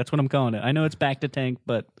to it. That's what I'm calling it. I know it's back to tank,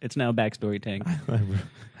 but it's now backstory tank.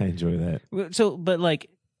 I enjoy that. So, but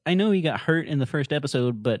like, I know he got hurt in the first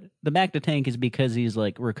episode, but the back to tank is because he's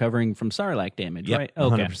like recovering from Sarlacc damage, right?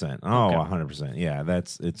 Okay. 100%. Oh, okay. 100%. Yeah,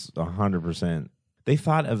 it's 100%. They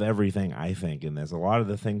thought of everything, I think, in this. A lot of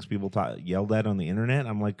the things people yelled at on the internet,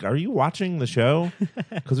 I'm like, are you watching the show?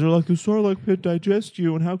 Because they're like, the Sarlacc pit digests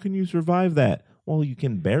you, and how can you survive that? Well, you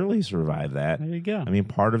can barely survive that. There you go. I mean,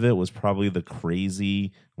 part of it was probably the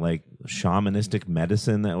crazy, like, shamanistic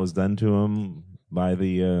medicine that was done to him by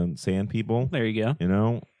the sand people. There you go. You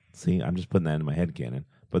know? See, I'm just putting that in my headcanon.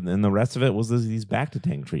 But then the rest of it was these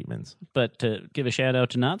back-to-tank treatments. But to give a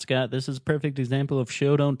shout-out to Not Scott, this is a perfect example of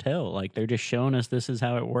show, don't tell. Like, they're just showing us this is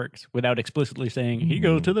how it works without explicitly saying, he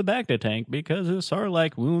goes to the back-to-tank because his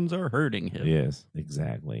Sarlacc wounds are hurting him. Yes,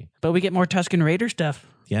 exactly. But we get more Tusken Raider stuff.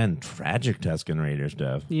 Yeah, and tragic Tusken Raider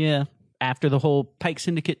stuff. Yeah. After the whole Pike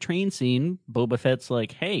Syndicate train scene, Boba Fett's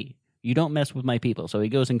like, hey, you don't mess with my people. So he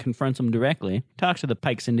goes and confronts them directly, talks to the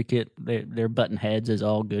Pike Syndicate. They're button heads, as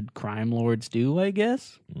all good crime lords do, I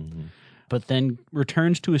guess. Mm-hmm. But then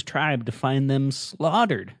returns to his tribe to find them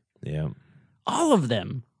slaughtered. Yeah. All of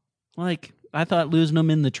them. Like, I thought losing them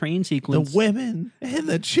in the train sequence. The women and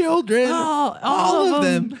the children. Oh, all of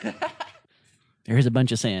them. There's a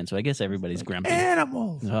bunch of sand, so I guess everybody's grumpy.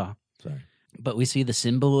 Animals. Oh. Sorry. But we see the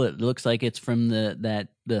symbol. It looks like it's from the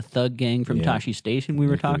thug gang from Tashi Station we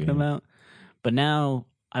were talking about. But now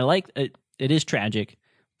I like it. It is tragic,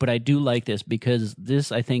 but I do like this because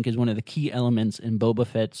this, I think, is one of the key elements in Boba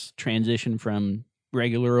Fett's transition from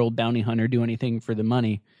regular old bounty hunter, do anything for the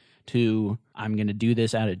money, to I'm going to do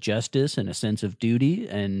this out of justice and a sense of duty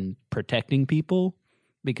and protecting people.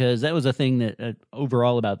 Because that was a thing that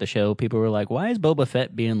overall about the show, people were like, why is Boba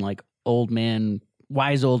Fett being like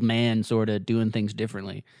wise old man sort of doing things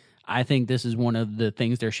differently? I think this is one of the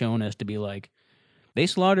things they're showing us to be like, they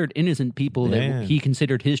slaughtered innocent people that he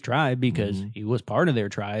considered his tribe because he was part of their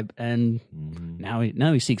tribe, and now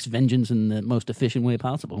he seeks vengeance in the most efficient way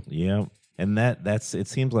possible. Yeah, and that's it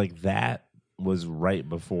seems like that was right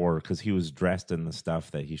before, because he was dressed in the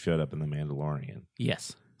stuff that he showed up in The Mandalorian.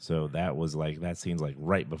 Yes. So that seems like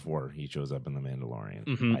right before he shows up in The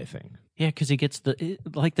Mandalorian, I think. Yeah, because he gets the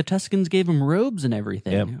Tuskens gave him robes and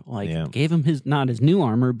everything. Yep. Gave him not his new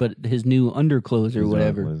armor, but his new underclothes or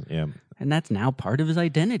whatever. Yeah. And that's now part of his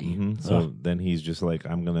identity. Mm-hmm. So then he's just like,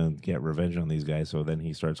 I'm going to get revenge on these guys. So then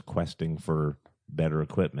he starts questing for better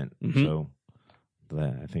equipment. Mm-hmm. So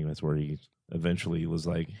I think that's where he eventually was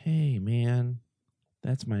like, hey, man,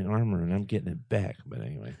 that's my armor and I'm getting it back. But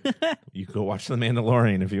anyway, you can go watch The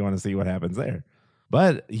Mandalorian if you want to see what happens there.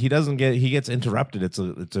 But he gets interrupted. It's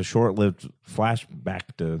a short-lived flashback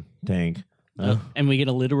to Tank. And we get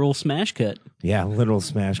a literal smash cut. Yeah, literal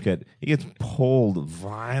smash cut. He gets pulled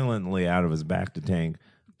violently out of his back to Tank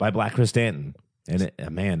by Black Chris Stanton. And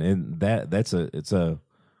it's a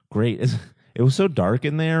great. It was so dark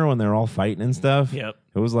in there when they're all fighting and stuff. Yep.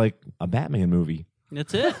 It was like a Batman movie.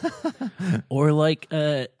 That's it. Or like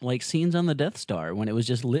scenes on the Death Star when it was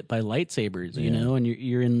just lit by lightsabers, you know, and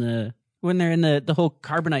you're in when they're in the whole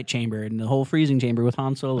carbonite chamber and the whole freezing chamber with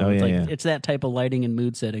Han Solo. It's that type of lighting and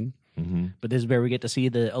mood setting. Mm-hmm. But this is where we get to see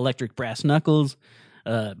the electric brass knuckles.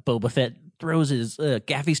 Boba Fett throws his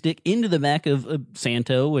gaffy stick into the back of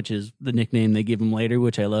Santo, which is the nickname they give him later,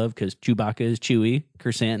 which I love because Chewbacca is Chewie,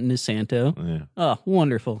 Kersantin is Santo. Yeah. Oh,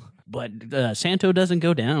 wonderful. But Santo doesn't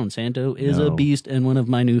go down. Santo is a beast and one of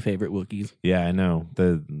my new favorite Wookiees. Yeah, I know.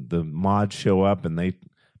 The mods show up and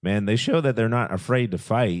they show that they're not afraid to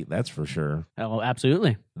fight. That's for sure. Oh,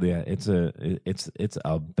 absolutely. Yeah, it's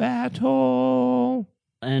a battle.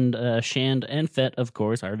 And Shand and Fett, of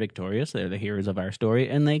course, are victorious. They're the heroes of our story,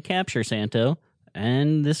 and they capture Santo.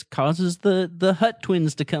 And this causes the Hutt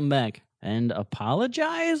twins to come back and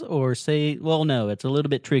apologize or say, well, no, it's a little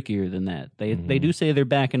bit trickier than that. They do say they're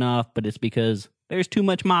backing off, but it's because there's too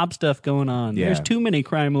much mob stuff going on. Yeah. There's too many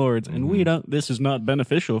crime lords, and this is not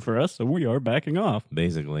beneficial for us, so we are backing off.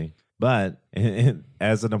 Basically. But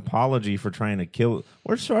as an apology for trying to kill,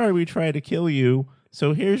 we're sorry we tried to kill you.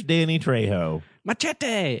 So here's Danny Trejo.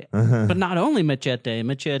 Machete! But not only Machete.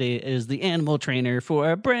 Machete is the animal trainer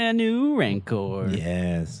for a brand new Rancor.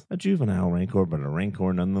 Yes. A juvenile Rancor, but a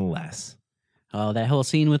Rancor nonetheless. Oh, that whole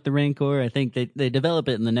scene with the Rancor, I think they develop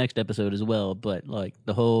it in the next episode as well. But like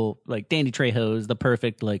the whole, like Danny Trejo is the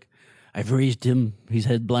perfect, like, I've raised him. He's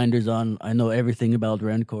had blinders on. I know everything about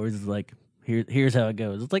Rancors. It's like, here's how it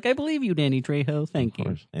goes. It's like, I believe you, Danny Trejo. Thank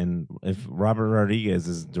you. And if Robert Rodriguez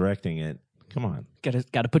is directing it, come on.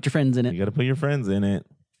 Gotta put your friends in it. You got to put your friends in it.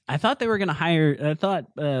 I thought they were gonna hire. I thought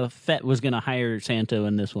Fett was gonna hire Santo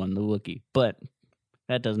in this one, the Wookiee, but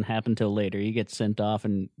that doesn't happen till later. He gets sent off,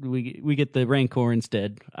 and we get the Rancor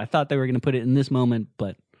instead. I thought they were gonna put it in this moment,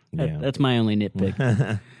 but that's my only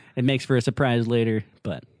nitpick. It makes for a surprise later,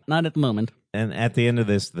 but not at the moment. And at the end of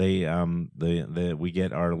this, we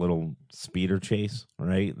get our little speeder chase,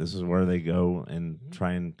 right? This is where they go and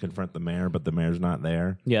try and confront the mayor, but the mayor's not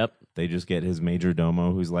there. Yep. They just get his major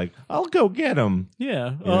domo, who's like, "I'll go get him."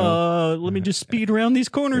 Yeah. You know? Let me just speed around these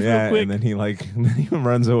corners real quick. And then he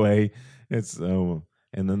runs away.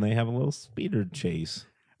 And then they have a little speeder chase,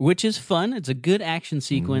 which is fun. It's a good action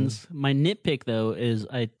sequence. My nitpick though is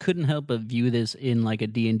I couldn't help but view this in like a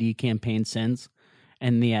D&D campaign sense.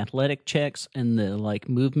 And the athletic checks and the like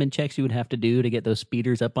movement checks you would have to do to get those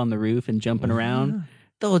speeders up on the roof and jumping around,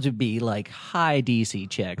 those would be like high DC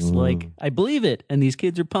checks. Like, I believe it, and these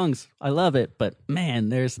kids are punks. I love it, but man,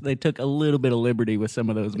 they took a little bit of liberty with some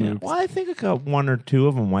of those moves. Well, I think one or two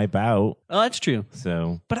of them wipe out. Oh, that's true.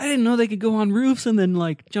 So, but I didn't know they could go on roofs and then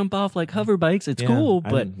like jump off like hover bikes. It's cool,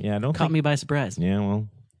 but I don't caught me by surprise. Yeah, well,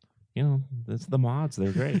 it's the mods.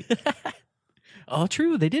 They're great. Oh,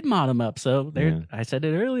 true. They did mod them up. So I said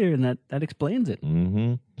it earlier, and that explains it.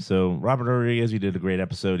 Mm-hmm. So, Robert Rodriguez, you did a great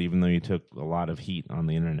episode, even though you took a lot of heat on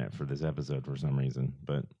the internet for this episode for some reason.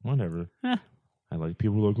 But whatever. I like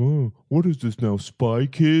people like, oh, what is this now, Spy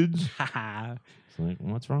Kids? It's like,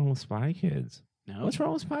 what's wrong with Spy Kids? No. What's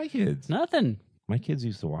wrong with Spy Kids? Nothing. My kids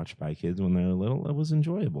used to watch Spy Kids when they were little. It was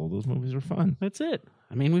enjoyable. Those movies were fun. That's it.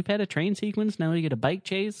 I mean, we've had a train sequence. Now we get a bike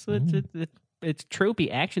chase. So it's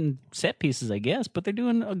tropey action set pieces, I guess, but they're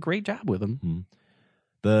doing a great job with them.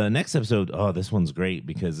 The next episode, this one's great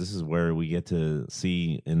because this is where we get to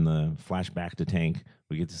see in the flashback to Tank,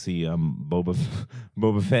 we get to see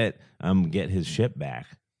Boba Fett get his ship back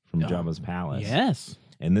from Jabba's palace. Yes.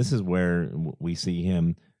 And this is where we see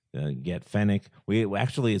him get Fennec.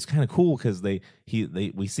 It's kind of cool because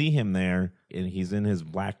we see him there, and he's in his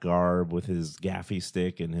black garb with his gaffy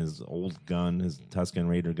stick and his old gun, his Tusken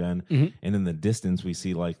Raider gun. And in the distance, we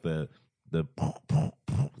see like the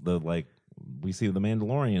we see the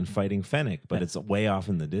Mandalorian fighting Fennec, but it's way off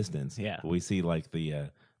in the distance. Yeah, but we see like the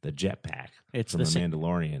jetpack. It's from the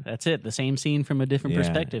Mandalorian. That's it. The same scene from a different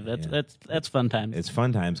perspective. That's fun times. It's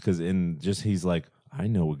fun times because he's like, I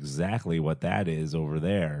know exactly what that is over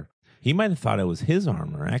there. He might have thought it was his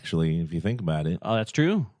armor, actually, if you think about it. Oh, that's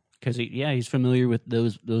true. Because he's familiar with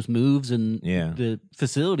those moves and the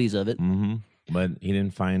facilities of it. Mm-hmm. But he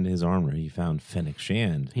didn't find his armor. He found Fennec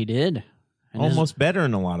Shand. He did. And almost better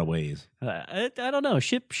in a lot of ways. I don't know.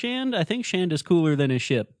 Ship Shand, I think Shand is cooler than his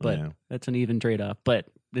ship, but that's an even trade-off. But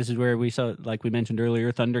this is where we saw, like we mentioned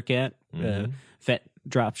earlier, Thundercat. Fett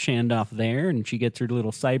drops Shand off there, and she gets her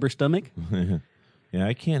little cyber stomach. Yeah,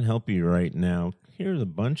 I can't help you right now. Here's a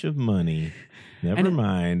bunch of money. Never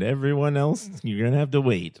mind. Everyone else, you're going to have to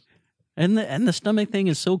wait. And the stomach thing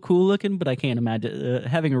is so cool looking, but I can't imagine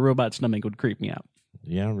having a robot stomach would creep me out.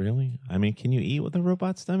 Yeah, really? I mean, can you eat with a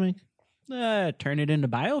robot stomach? Turn it into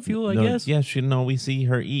biofuel, I guess. Yes, we see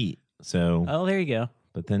her eat. So. Oh, there you go.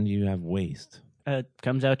 But then you have waste.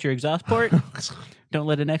 Comes out your exhaust port. Don't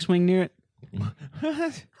let an X-Wing near it.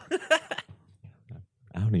 I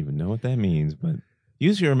don't even know what that means, but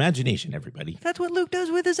use your imagination, everybody. That's what Luke does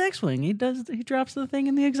with his X-Wing. He drops the thing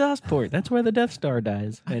in the exhaust port. That's where the Death Star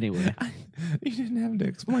dies. Anyway. You didn't have to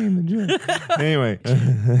explain the joke.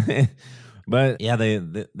 Anyway. But yeah,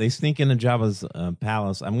 they sneak into Jabba's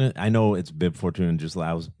palace. I know it's Bib Fortuna, just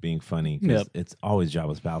I was being funny because it's always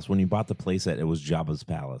Jabba's palace. When you bought the playset, it was Jabba's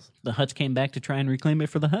palace. The Hutts came back to try and reclaim it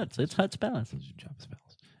for the Hutts. It's Hutts' palace. It's Jabba's palace.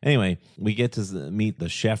 Anyway, we get to meet the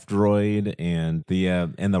chef droid and the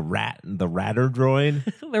ratter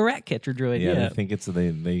droid, the rat catcher droid. Yeah, they think it's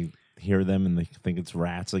they hear them and they think it's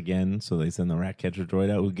rats again, so they send the rat catcher droid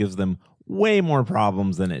out, who gives them way more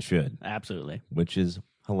problems than it should. Absolutely, which is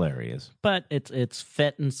hilarious. But it's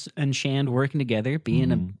Fett and Shand working together,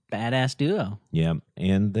 being a badass duo. Yeah,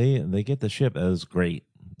 and they get the ship. That was great.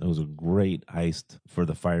 That was a great heist for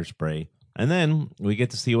the fire spray. And then we get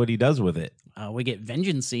to see what he does with it. We get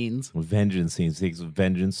vengeance scenes. Vengeance scenes. He takes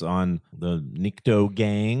vengeance on the Nikto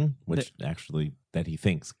gang, which actually that he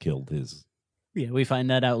thinks killed his. Yeah, we find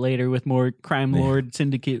that out later with more crime lord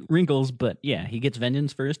syndicate wrinkles. But yeah, he gets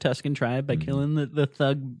vengeance for his Tusken tribe by killing the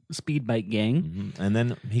thug speed bike gang. And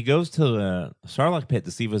then he goes to Sarlacc pit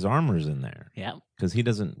to see if his armor's in there. Yeah, because he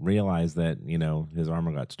doesn't realize that his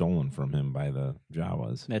armor got stolen from him by the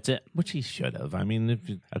Jawas. that's it. Which he should have. I mean, if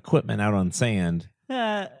equipment out on sand.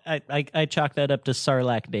 I chalk that up to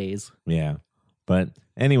Sarlacc days. Yeah, but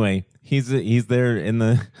anyway, he's there in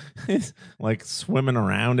the like swimming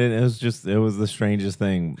around it. It was the strangest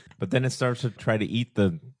thing. But then it starts to try to eat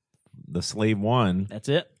the slave one. That's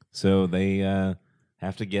it. So they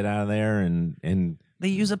have to get out of there and They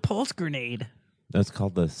use a pulse grenade. that's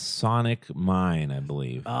called the Sonic Mine, I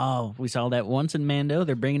believe. Oh, we saw that once in Mando.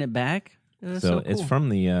 They're bringing it back. So cool. it's from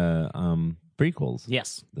the prequels.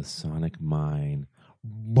 Yes. The Sonic Mine.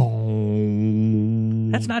 Boom.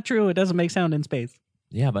 That's not true. It doesn't make sound in space.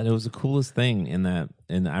 Yeah, but it was the coolest thing in that.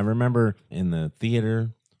 And I remember in the theater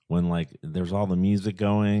when like there's all the music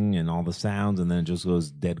going and all the sounds, and then it just goes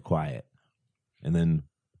dead quiet, and then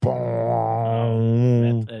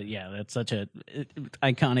boom. That's such a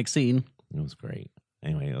iconic scene. It was great.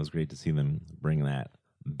 Anyway, it was great to see them bring that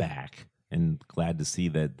back, and glad to see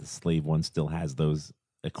that the Slave One still has those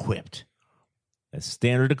equipped. As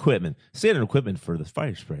standard equipment for the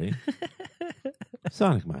fire spray.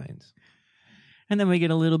 Sonic Mines. And then we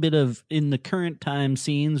get a little bit of in the current time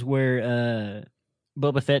scenes where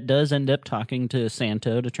Boba Fett does end up talking to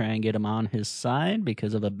Santo to try and get him on his side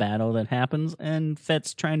because of a battle that happens, and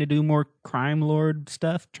Fett's trying to do more crime lord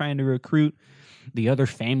stuff, trying to recruit the other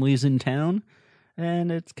families in town.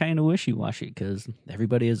 And it's kind of wishy-washy because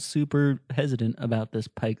everybody is super hesitant about this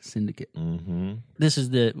Pike Syndicate. Mm-hmm. This is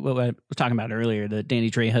what I was talking about earlier, the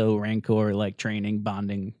Danny Trejo Rancor like training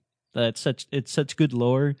bonding. It's such good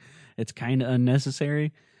lore. It's kind of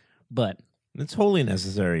unnecessary, but It's wholly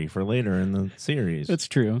necessary for later in the series. it's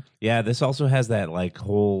true. Yeah, this also has that like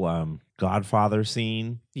whole Godfather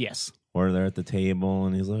scene Yes. where they're at the table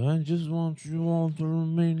and he's like, I just want you all to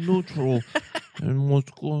remain neutral in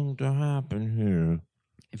what's going to happen here.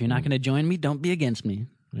 If you're not going to join me, don't be against me.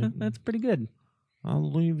 That's pretty good.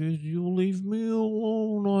 I'll leave you. You leave me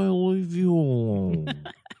alone. I'll leave you alone.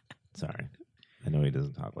 Sorry, I know he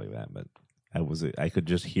doesn't talk like that, but I could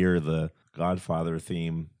just hear the Godfather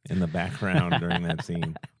theme in the background during that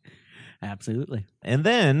scene. Absolutely. And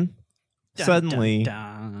then suddenly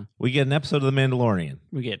Dun, dun. we get an episode of The Mandalorian.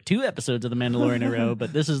 We get 2 episodes of The Mandalorian in a row,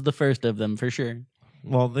 but this is the first of them for sure.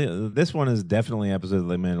 Well, this one is definitely an episode of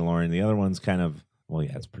The Mandalorian. The other one's kind of, well,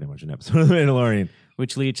 yeah, it's pretty much an episode of The Mandalorian.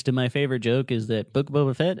 Which leads to my favorite joke is that Book of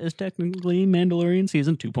Boba Fett is technically Mandalorian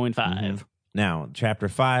season 2.5. Mm-hmm. Now, Chapter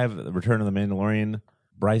 5, The Return of the Mandalorian.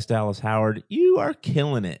 Bryce Dallas Howard, you are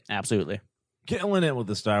killing it. Absolutely. Killing it with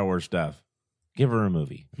the Star Wars stuff. Give her a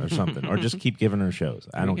movie or something, or just keep giving her shows.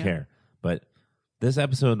 I don't care. But this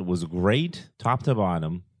episode was great, top to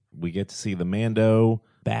bottom. We get to see the Mando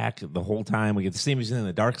back the whole time. We get to see him using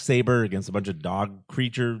the Darksaber against a bunch of dog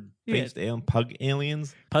creature-based pug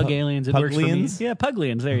aliens. Pug aliens. It works for me. Puglians? Yeah,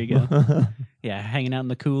 Puglians. There you go. Yeah, hanging out in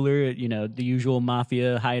the cooler, the usual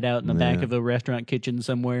mafia hideout in the back of a restaurant kitchen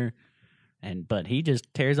somewhere. But he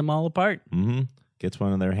just tears them all apart. Mm-hmm. Gets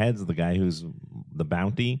one of their heads, the guy who's the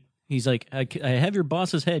bounty. He's like, I have your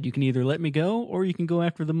boss's head. You can either let me go or you can go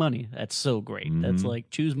after the money. That's so great. Mm-hmm. That's like,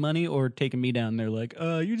 choose money or taking me down. They're like,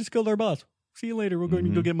 you just killed our boss. See you later. We're going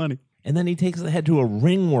to go get money. And then he takes the head to a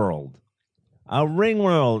ring world. A ring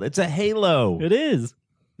world. It's a Halo. It is.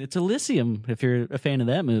 It's Elysium, if you're a fan of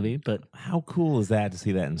that movie. But How cool is that to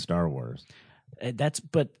see that in Star Wars? it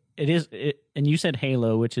is. And you said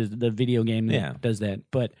Halo, which is the video game that does that.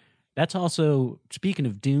 But that's also, speaking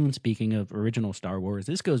of Dune, speaking of original Star Wars,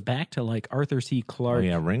 this goes back to like Arthur C. Clarke. Oh,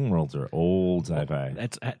 yeah. Ring worlds are old sci-fi.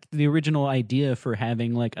 That's the original idea for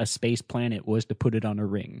having like a space planet was to put it on a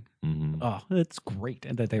ring. Mm-hmm. Oh, that's great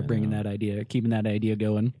that they're bringing that idea, keeping that idea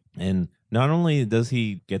going. And not only does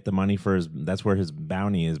he get the money for that's where his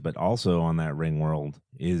bounty is, but also on that ring world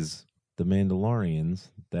is the Mandalorians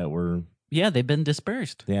that were. Yeah, they've been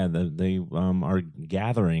dispersed. Yeah, they are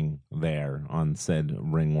gathering there on said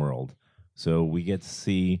ring world. So we get to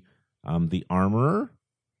see the armorer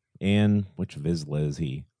and which Vizsla is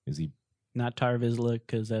he? Is he Not Tar Vizsla,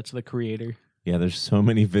 because that's the creator. Yeah, there's so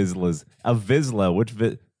many Vizslas. A Vizsla, which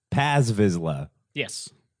Paz Vizsla. Yes.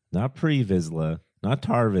 Not Pre Vizsla, not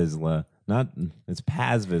Tar Vizsla, it's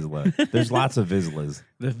Paz Vizsla. There's lots of Vizslas.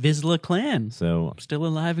 The Vizsla clan. So Still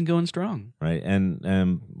alive and going strong. right,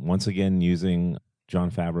 and once again using Jon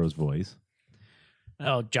Favreau's voice.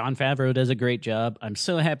 Oh, Jon Favreau does a great job. I'm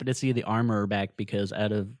so happy to see the Armorer back because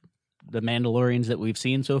out of the Mandalorians that we've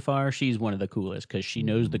seen so far, she's one of the coolest because she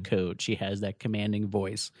knows the code. She has that commanding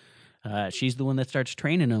voice. She's the one that starts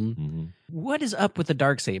training him. Mm-hmm. What is up with the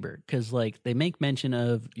Darksaber? Because like they make mention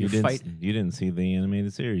of You your fight. didn't see the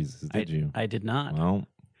animated series, did you? I did not. Well,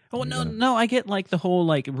 Oh yeah. no! I get like the whole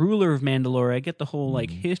like ruler of Mandalore. I get the whole like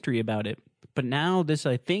Mm-hmm. history about it. But now this,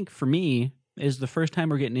 I think, for me, is the first time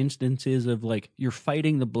we're getting instances of like you're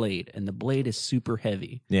fighting the blade, and the blade is super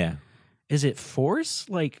heavy. Yeah, Is it force?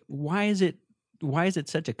 Like, why is it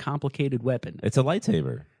such a complicated weapon? it's a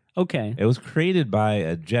lightsaber. Okay, It was created by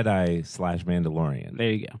a Jedi / Mandalorian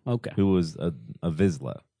there you go. Okay, who was a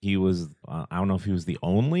Vizsla. He was, I don't know if he was the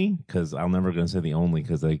only, because I'm never going to say the only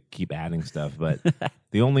because they keep adding stuff, but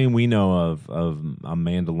the only we know of a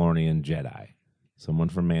Mandalorian Jedi. Someone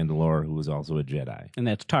from Mandalore who was also a Jedi. and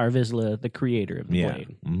that's Tar Vizsla, the creator of the Yeah.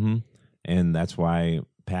 blade. Mm-hmm. And that's why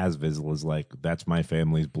Paz Vizsla is like, that's my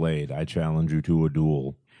family's blade. I challenge you to a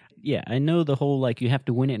duel. Yeah, I know the whole like you have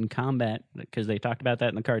to win it in combat because they talked about that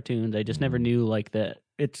in the cartoons. I just never knew like that.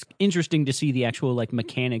 It's interesting to see the actual like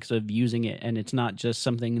mechanics of using it, and it's not just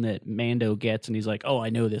something that Mando gets and he's like, "Oh,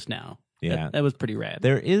 I know this now." Yeah. that was pretty rad.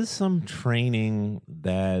 There is some training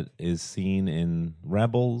that is seen in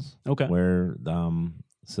Rebels. Okay. Where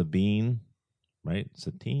Sabine, right?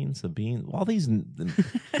 Sabine. All these,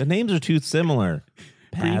 the names are too similar.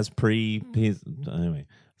 Anyway,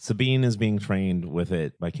 Sabine is being trained with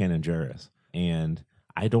it by Kanan Jarrus. And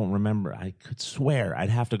I don't remember. I could swear. I'd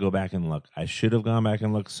have to go back and look. I should have gone back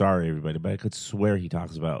and looked. Sorry, everybody. But I could swear he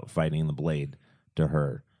talks about fighting the blade to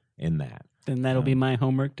her in that. Then that'll be my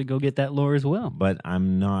homework to go get that lore as well. But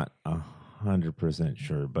I'm not 100%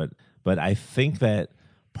 sure. But I think that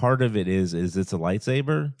part of it is it's a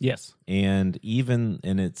lightsaber, Yes. and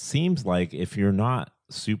it seems like if you're not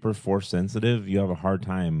super force sensitive, you have a hard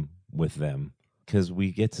time with them because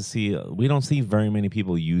we don't see very many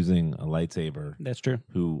people using a lightsaber That's true.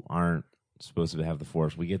 who aren't supposed to have the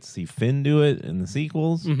force. We get to see Finn do it in the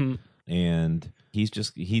sequels, and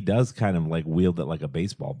he does kind of like wield it like a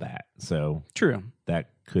baseball bat. So True. that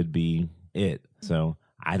could be it. So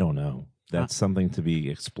I don't know. That's something to be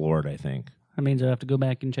explored, I think. That means I have to go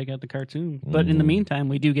back and check out the cartoon. But in the meantime,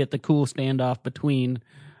 we do get the cool standoff between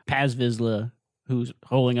Paz Vizsla, who's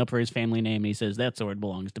holding up for his family name, and he says, "That sword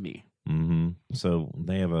belongs to me." Mm-hmm. So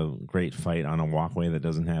they have a great fight on a walkway that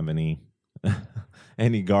doesn't have any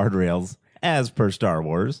guardrails, as per Star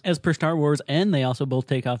Wars. As per Star Wars, and they also both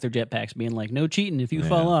take off their jetpacks, being like, "No cheating. If you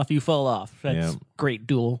fall off, you fall off." That's Yeah. great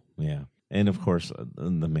duel. Yeah. And of course,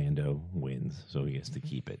 the Mando wins, so he gets to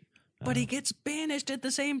keep it. But he gets banished at the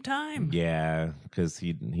same time. Yeah, because he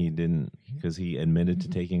admitted to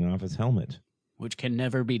taking off his helmet. Which can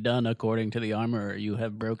never be done according to the armorer. You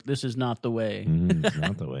have broke. This is not the way. It's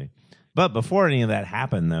not the way. But before any of that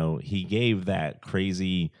happened, though, he gave that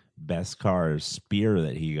crazy Beskar spear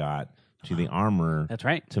that he got to the armorer. That's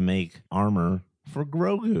right. To make armor for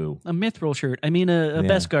Grogu. A Mithril shirt. I mean, a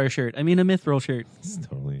Beskar shirt. I mean, a Mithril shirt. It's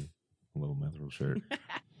totally a little Mithril shirt.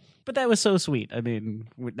 But that was so sweet. I mean,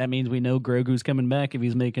 that means we know Grogu's coming back if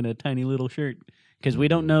he's making a tiny little shirt. Because we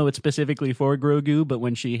don't know it's specifically for Grogu, but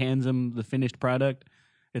when she hands him the finished product,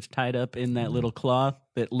 it's tied up in that little cloth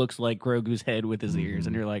that looks like Grogu's head with his ears.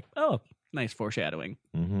 And you're like, oh, nice foreshadowing.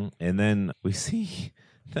 Mm-hmm. And then we see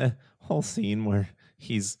the whole scene where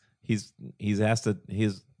he's asked to,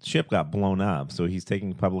 his ship got blown up, so he's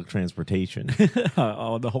taking public transportation.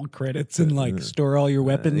 Oh, the whole credits and like store all your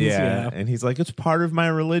weapons. Yeah, and he's like, it's part of my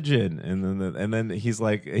religion. And then he's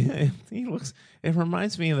like, he looks. It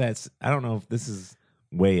reminds me of that. I don't know if this is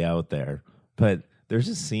way out there, but there's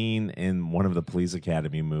a scene in one of the Police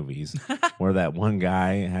Academy movies where that one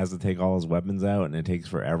guy has to take all his weapons out, and it takes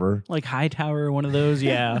forever. Like Hightower, one of those.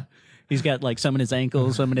 Yeah. He's got like some in his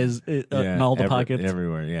ankles, some in his in all the pockets.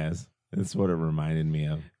 Everywhere, yes. That's what it reminded me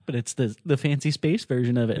of. But it's the fancy space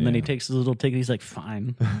version of it. And then he Yeah. takes his little ticket. He's like,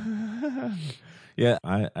 fine. Yeah,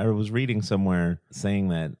 I was reading somewhere saying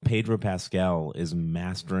that Pedro Pascal is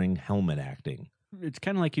mastering helmet acting. It's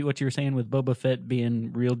kind of like what you were saying with Boba Fett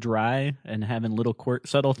being real dry and having little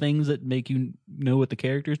subtle things that make you know what the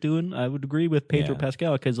character's doing. I would agree with Pedro Yeah.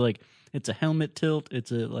 Pascal because like it's a helmet tilt.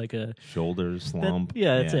 It's a Shoulder slump.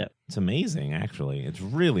 that's it. It's amazing, actually. It's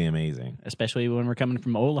really amazing. especially when we're coming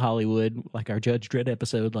from old Hollywood, like our Judge Dredd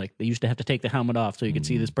episode. Like they used to have to take the helmet off so you could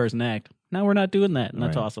see this person act. Now we're not doing that, and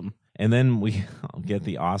that's Right. awesome. And then we get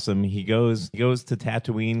the awesome. He goes to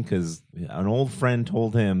Tatooine because an old friend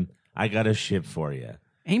told him, "I got a ship for you."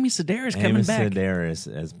 Amy Sedaris coming Amy back.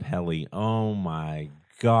 Sedaris as Peli. Oh my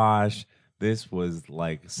gosh, this was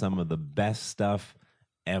like some of the best stuff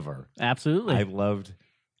ever. Absolutely. I loved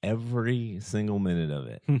every single minute of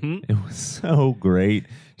it. Mhm. It was so great.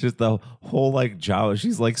 Just the whole like Jawa.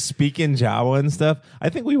 She's like speaking Jawa and stuff. I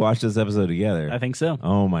think we watched this episode together. I think so.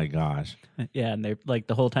 Oh my gosh. Yeah, and they're like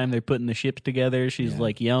the whole time they're putting the ships together, she's Yeah.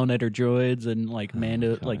 like yelling at her droids and like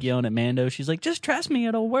Mando, like gosh. yelling at Mando. She's like, "Just trust me,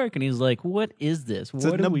 it'll work." And he's like, "What is this? It's a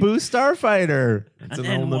What are Naboo we?" starfighter. It's And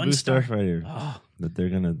an old one Naboo star- starfighter Oh,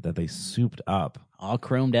 that they souped up. all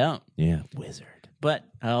chromed out. Yeah, wizard. But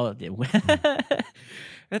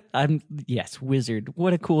yes, wizard.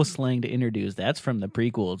 What a cool slang to introduce. That's from the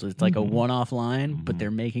prequels. It's like a one-off line, but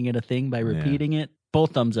they're making it a thing by repeating it.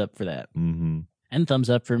 Both thumbs up for that. Mm-hmm. And thumbs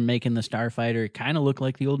up for making the Starfighter kind of look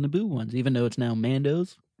like the old Naboo ones, even though it's now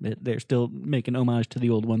Mando's. They're still making homage to the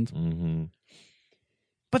old ones. Mm-hmm.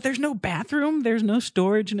 But there's no bathroom. There's no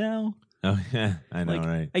storage now. Oh yeah, I know, Like,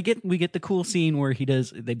 right? we get the cool scene where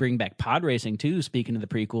they bring back pod racing too. Speaking of the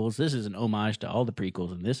prequels, this is an homage to all the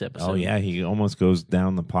prequels in this episode. Oh yeah, he almost goes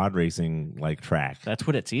down the pod racing like track. That's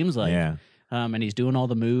what it seems like. Yeah, And he's doing all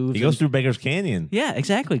the moves. he goes and- through Baker's Canyon, Yeah,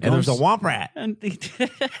 exactly. and there's a womp rat. And it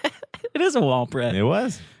is a womp rat. It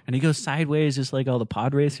was. And he goes sideways just like all the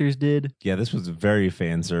pod racers did. Yeah, this was very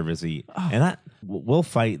fan servicey, and we'll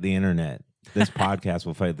fight the internet. This podcast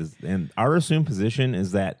will fight this, and our assumed position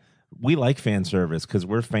is that we like fan service because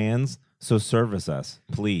we're fans. So service us,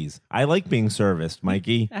 please. I like being serviced,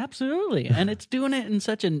 Mikey. Absolutely. And it's doing it in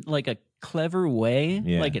such a clever way.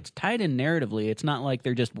 Yeah. Like it's tied in narratively. It's not like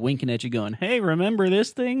they're just winking at you going, "Hey, remember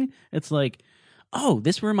this thing?" It's like, "Oh,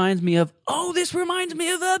 this reminds me of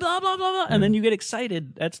the blah blah blah blah." And then you get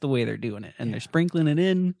excited. That's the way they're doing it. And they're sprinkling it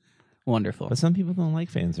in. Wonderful. But some people don't like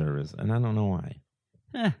fan service, and I don't know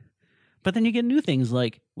why. But then you get new things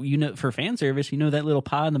like, for fan service, that little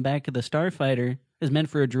pod in the back of the Starfighter is meant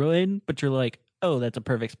for a droid, but you're like, "Oh, that's a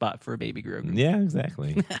perfect spot for a baby Grogu." Yeah,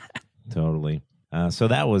 exactly. Totally. So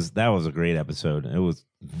that was a great episode. It was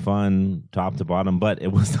fun top to bottom, but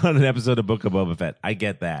it was not an episode of Book of Boba Fett. I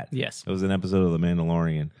get that. Yes. It was an episode of The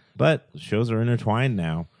Mandalorian. But shows are intertwined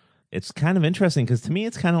now. It's kind of interesting because to me,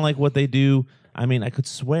 it's kind of like what they do. I mean, I could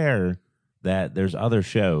swear that there's other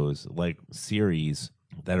shows, like series,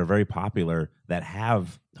 that are very popular that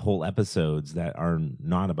have whole episodes that are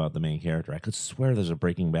not about the main character. I could swear there's a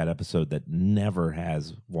Breaking Bad episode that never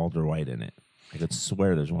has Walter White in it. I could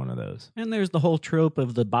swear there's one of those. And there's the whole trope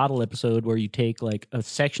of the bottle episode where you take like a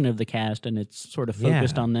section of the cast and it's sort of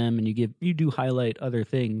focused on them, and you do highlight other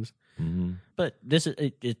things. Mm-hmm. But this is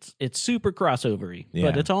it's super crossovery, Yeah.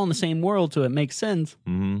 but it's all in the same world, so it makes sense.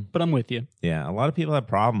 Mm-hmm. But I'm with you. Yeah, a lot of people have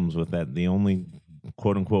problems with that. The only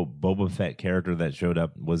quote unquote Boba Fett character that showed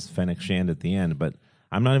up was Fennec Shand at the end, but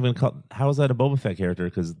I'm not even how is that a Boba Fett character?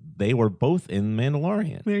 Because they were both in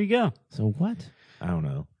Mandalorian. There you go. So what? I don't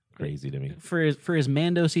know. Crazy to me. For his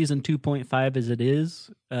Mando season 2.5 as it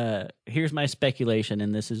is, here's my speculation,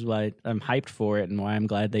 and this is why I'm hyped for it, and why I'm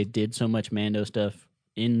glad they did so much Mando stuff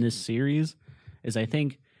in this series. Is I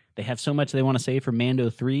think they have so much they want to say for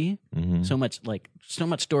Mando 3, Mm-hmm. so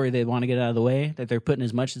much story they want to get out of the way that they're putting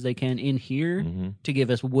as much as they can in here Mm-hmm. to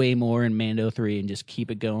give us way more in Mando 3 and just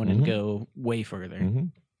keep it going and go way further. Mm-hmm.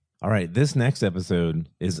 All right, this next episode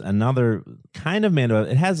is another kind of Mando.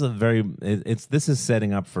 It has a this is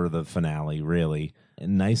setting up for the finale, really,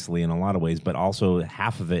 nicely in a lot of ways, but also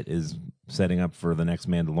half of it is setting up for the next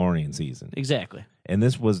Mandalorian season. Exactly. And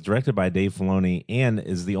this was directed by Dave Filoni and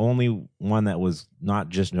is the only one that was not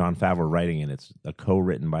just Jon Favreau writing it. It's a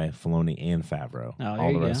co-written by Filoni and Favreau. Oh, there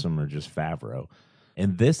All the you rest go. of them are just Favreau.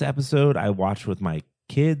 And this episode I watched with my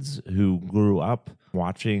kids who grew up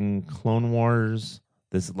watching Clone Wars.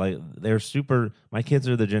 My kids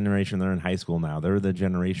are the generation, they're in high school now. They're the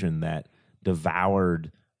generation that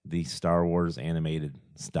devoured the Star Wars animated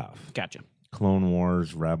stuff. Gotcha. Clone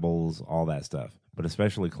Wars, Rebels, all that stuff. But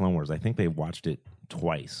especially Clone Wars. I think they watched it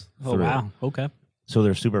twice. Oh, through. wow. Okay. So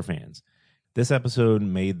they're super fans. This episode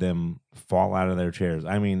made them fall out of their chairs.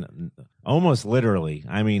 I mean, almost literally.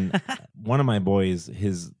 I mean, one of my boys,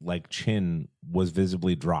 his chin was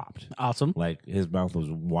visibly dropped. Awesome. Like his mouth was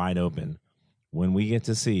wide open. When we get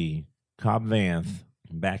to see Cobb Vanth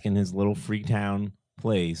back in his little Freetown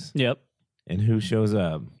place, Yep. and who shows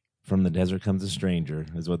up? From the Desert Comes a Stranger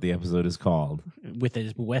is what the episode is called. With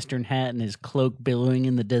his western hat and his cloak billowing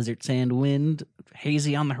in the desert sand wind,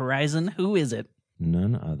 hazy on the horizon. Who is it?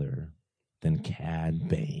 None other than Cad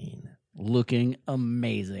Bane. Looking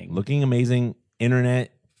amazing. Looking amazing.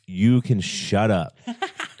 Internet, you can shut up.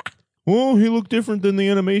 Oh, he looked different than the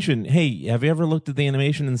animation. Hey, have you ever looked at the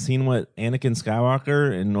animation and seen what Anakin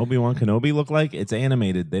Skywalker and Obi-Wan Kenobi look like? It's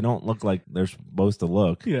animated. They don't look like they're supposed to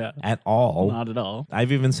look Yeah. at all. Not at all.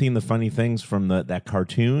 I've even seen the funny things from that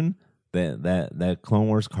cartoon that Clone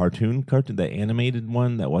Wars cartoon, the animated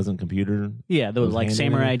one that wasn't computer. Yeah, those was like animated.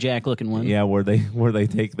 Samurai Jack looking one. Yeah, where they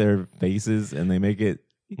take their faces and they make it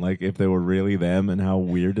like if they were really them, and how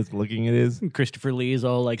weird it's looking it is. Christopher Lee is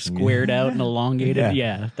all like squared out and elongated. Yeah.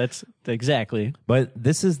 Yeah, that's exactly. But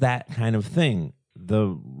this is that kind of thing.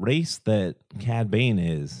 The race that Cad Bane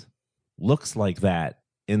is looks like that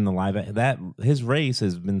in the live. That his race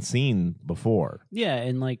has been seen before. Yeah,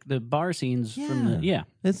 and like the bar scenes from the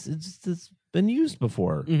It's been used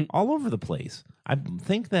before all over the place. I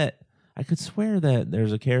think that I could swear that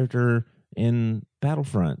there's a character in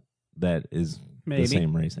Battlefront that is Maybe. the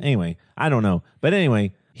same race. Anyway, I don't know. But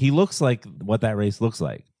anyway, he looks like what that race looks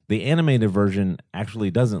like. The animated version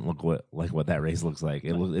actually doesn't look like what that race looks like.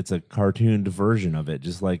 It's a cartooned version of it,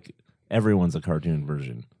 just like everyone's a cartoon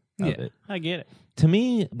version of it. I get it. To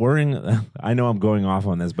me, I know I'm going off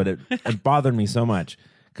on this, but it bothered me so much.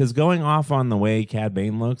 Because going off on the way Cad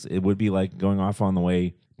Bane looks, it would be like going off on the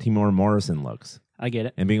way Timur Morrison looks. I get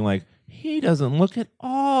it. And being like, he doesn't look at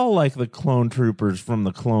all like the clone troopers from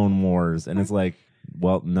the Clone Wars. And it's like,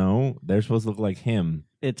 well, no, they're supposed to look like him.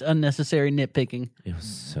 It's unnecessary nitpicking. It was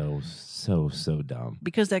so dumb.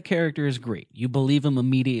 Because that character is great. You believe him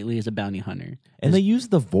immediately as a bounty hunter. And they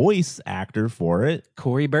used the voice actor for it.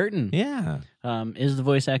 Corey Burton Yeah. is the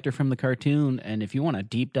voice actor from the cartoon. And if you want a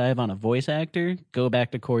deep dive on a voice actor, go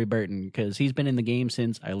back to Corey Burton, because he's been in the game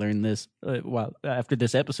since I learned this after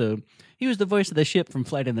this episode. He was the voice of the ship from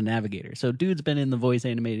Flight of the Navigator. So dude's been in the voice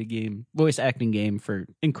acting game for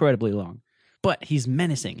incredibly long. But he's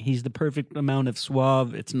menacing. He's the perfect amount of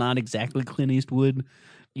suave. It's not exactly Clint Eastwood.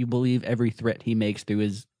 You believe every threat he makes through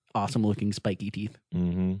his awesome-looking spiky teeth.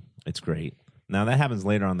 Mm-hmm. It's great. Now, that happens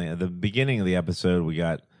later on. The beginning of the episode, we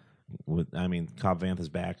got, Cobb Vanth is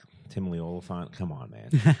back. Tim Lee Oliphant. Come on,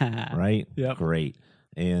 man. Right? Yep. Great.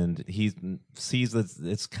 And he sees that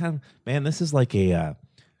it's kind of, man, this is like a,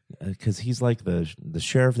 because he's like the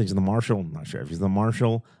sheriff, he's the marshal, not sheriff, he's the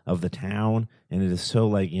marshal of the town. And it is so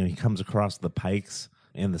like, he comes across the pikes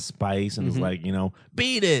and the spice and is like,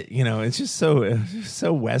 beat it. It's just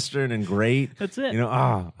so Western and great. That's it.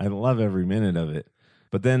 I love every minute of it.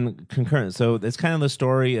 But then concurrent, so it's kind of the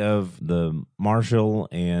story of the Marshal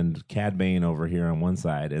and Cad Bane over here on one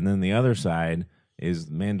side, and then the other side is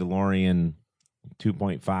Mandalorian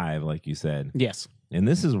 2.5, like you said. Yes. And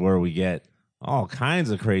this is where we get all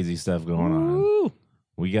kinds of crazy stuff going on. Ooh.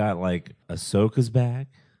 We got like Ahsoka's back,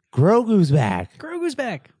 Grogu's back,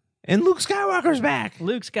 and Luke Skywalker's back.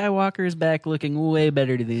 Luke Skywalker is back looking way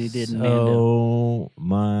better than he did in Mando. So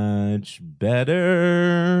much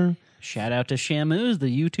better. Shout out to Shamu, the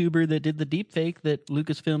YouTuber that did the deepfake that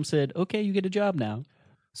Lucasfilm said, okay, you get a job now.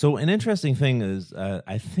 So an interesting thing is,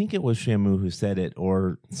 I think it was Shamu who said it,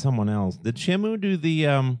 or someone else. Did Shamu do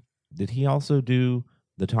the? Did he also do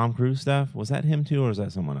the Tom Cruise stuff? Was that him too, or was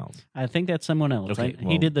that someone else? I think that's someone else. Okay,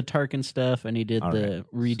 He did the Tarkin stuff, and he did the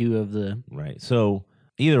redo of the... Right. So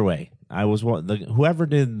either way, whoever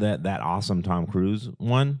did that awesome Tom Cruise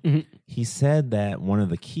one, he said that one of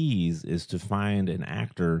the keys is to find an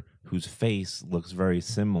actor whose face looks very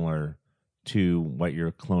similar to what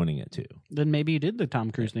you're cloning it to. Then maybe you did the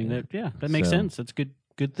Tom Cruise thing. That makes sense. That's good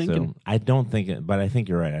thinking. So I don't think it, but I think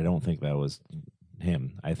you're right. I don't think that was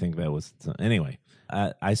him. I think that was anyway.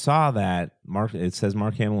 I saw that it says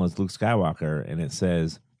Mark Hamill as Luke Skywalker, and it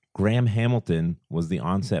says Graham Hamilton was the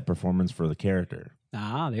on-set performance for the character.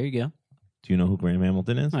 Ah, there you go. Do you know who Graham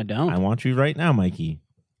Hamilton is? I don't. I want you right now, Mikey,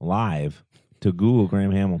 live to Google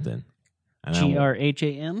Graham Hamilton.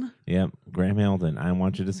 Graham? Yep, Graham Hamilton. I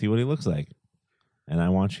want you to see what he looks like. And I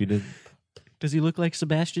want you to... Does he look like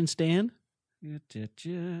Sebastian Stan?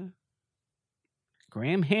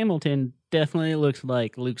 Graham Hamilton definitely looks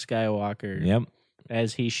like Luke Skywalker. Yep.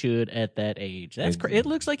 As he should at that age. That's it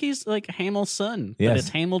looks like he's like Hamill's son. Yes. But it's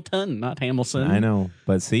Hamilton, not Hamilton. I know.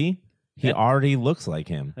 But see, he already looks like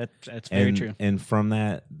him. That's very true. And from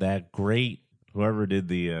that great, whoever did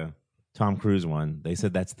the Tom Cruise one, they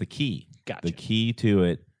said that's the key. Gotcha. The key to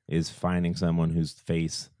it is finding someone whose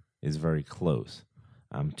face is very close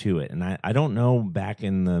to it. And I don't know back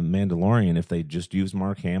in The Mandalorian if they just used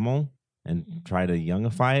Mark Hamill and try to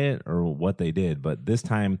youngify it or what they did. But this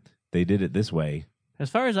time they did it this way. As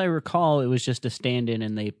far as I recall, it was just a stand-in,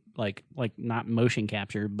 and they like not motion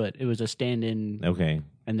capture, but it was a stand-in. Okay.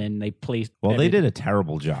 And then they placed. Well, they did a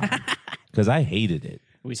terrible job because I hated it.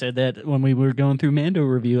 We said that when we were going through Mando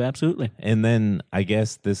review, absolutely. And then I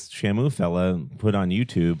guess this Shamu fella put on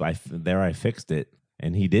YouTube. I fixed it,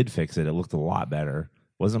 and he did fix it. It looked a lot better.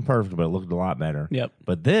 Wasn't perfect, but it looked a lot better. Yep.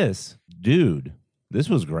 But this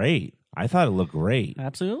was great. I thought it looked great.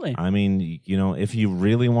 Absolutely. I mean, if you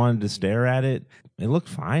really wanted to stare at it, it looked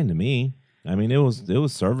fine to me. I mean, it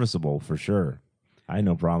was serviceable for sure. I had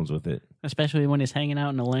no problems with it. Especially when he's hanging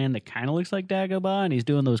out in a land that kind of looks like Dagobah, and he's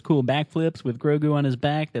doing those cool backflips with Grogu on his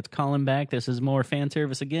back. That's calling back. This is more fan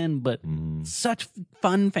service again, but such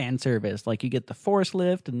fun fan service. Like, you get the Force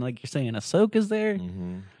lift, and like you're saying, Ahsoka's there.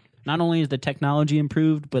 Not only is the technology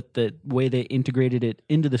improved, but the way they integrated it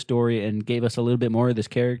into the story and gave us a little bit more of this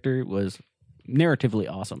character was narratively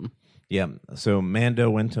awesome. Yeah. So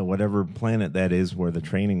Mando went to whatever planet that is where the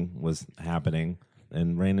training was happening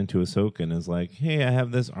and ran into Ahsoka and is like, hey, I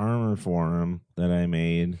have this armor for him that I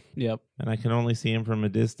made. Yep. And I can only see him from a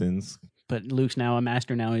distance. But Luke's now a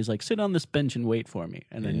master now. He's like, sit on this bench and wait for me.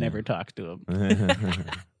 And then never talks to him.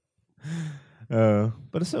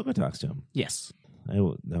 But Ahsoka talks to him. Yes.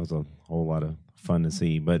 That was a whole lot of fun to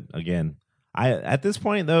see. But again, at this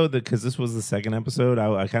point, though, because this was the second episode,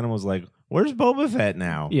 I kind of was like, where's Boba Fett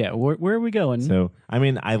now? Yeah, where are we going? So, I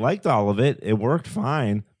mean, I liked all of it. It worked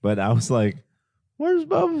fine. But I was like, where's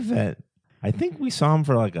Boba Fett? I think we saw him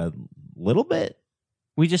for like a little bit.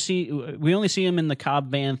 We only see him in the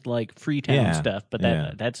Cobb Vanth, like, Freetown stuff. But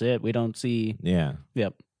that's it. We don't see... Yeah.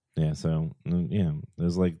 Yep. Yeah, so, it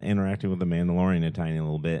was like interacting with the Mandalorian a tiny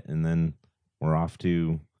little bit. And then we're off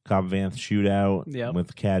to Cobb Vanth shootout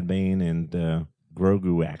with Cad Bane and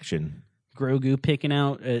Grogu action. Grogu picking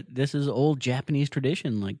out, this is old Japanese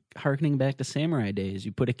tradition, like harkening back to samurai days.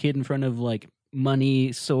 You put a kid in front of like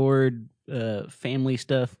money, sword, family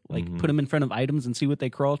stuff, like put them in front of items and see what they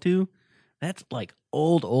crawl to. That's like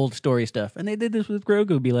old story stuff. And they did this with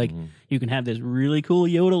Grogu. Be like, you can have this really cool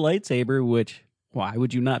Yoda lightsaber, which why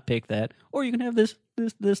would you not pick that? Or you can have this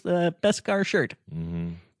Beskar shirt.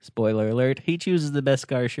 Spoiler alert, he chooses the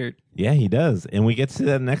Beskar shirt. Yeah, he does. And we get to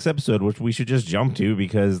that next episode, which we should just jump to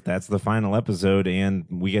because that's the final episode and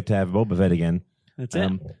we get to have Boba Fett again. That's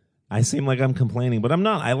it. I seem like I'm complaining, but I'm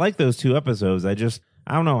not. I like those two episodes. I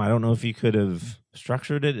don't know. I don't know if you could have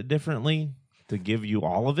structured it differently to give you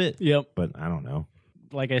all of it. Yep. But I don't know.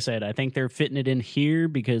 Like I said, I think they're fitting it in here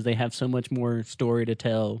because they have so much more story to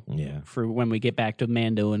tell for when we get back to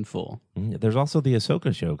Mando in full. There's also the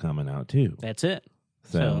Ahsoka show coming out, too. That's it.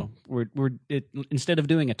 So we're instead of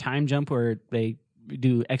doing a time jump where they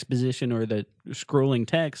do exposition or the scrolling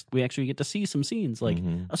text, we actually get to see some scenes like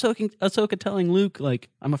Ahsoka telling Luke, like,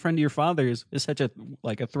 I'm a friend of your father's is such a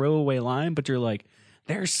throwaway line, but you're like,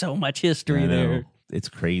 there's so much history there. It's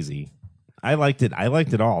crazy. I liked it. I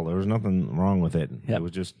liked it all. There was nothing wrong with it. Yep. It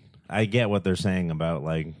was just, I get what they're saying about,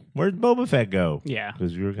 like, where'd Boba Fett go? Yeah.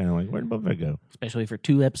 Because you were kind of like, where'd Boba Fett go? Especially for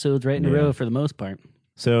 2 episodes right in a row for the most part.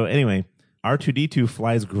 So anyway, R2-D2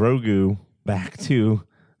 flies Grogu back to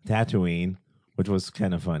Tatooine, which was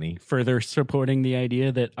kind of funny. Further supporting the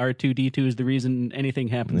idea that R2-D2 is the reason anything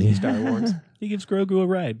happens in Star Wars. He gives Grogu a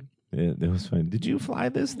ride. It was fun. Did you fly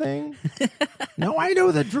this thing? No, I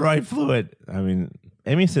know the droid flew it. I mean,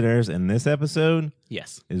 Amy Sedaris in this episode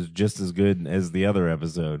is just as good as the other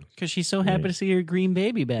episode. Because she's so happy to see her green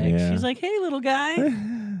baby back. Yeah. She's like, hey, little guy.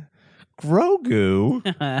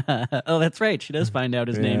 Grogu. Oh, that's right. She does find out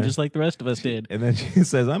his name just like the rest of us did. And then she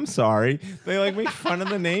says, I'm sorry. They like make fun of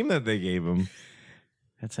the name that they gave him.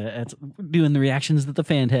 That's doing the reactions that the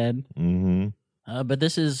fan had. Mm-hmm. But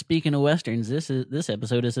this is, speaking of Westerns, this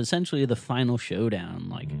episode is essentially the final showdown.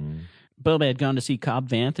 Like, Boba had gone to see Cobb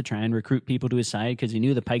Vanth to try and recruit people to his side because he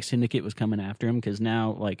knew the Pike Syndicate was coming after him. Because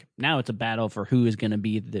now it's a battle for who is going to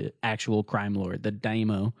be the actual crime lord, the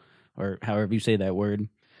daimyo, or however you say that word.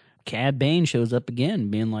 Cad Bane shows up again,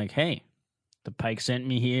 being like, hey, the Pike sent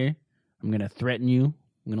me here. I'm going to threaten you. I'm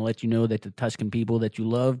going to let you know that the Tusken people that you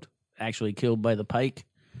loved actually killed by the Pike.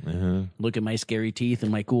 Look at my scary teeth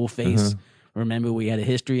and my cool face. Remember, we had a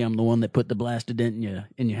history. I'm the one that put the blasted dent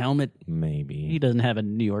in your helmet. Maybe. He doesn't have a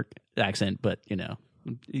New York accent, but,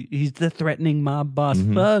 he's the threatening mob boss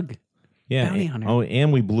thug. Yeah. Bounty hunter. Oh,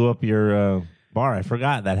 and we blew up your bar. I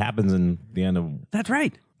forgot. That happens in the end of... That's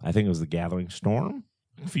right. I think it was The Gathering Storm.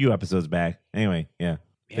 A few episodes back. Anyway, yeah.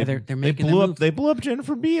 Yeah, they're making They blew up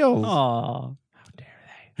Jennifer Beals. Aw. How dare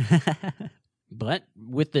they? But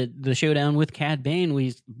with the showdown with Cad Bane,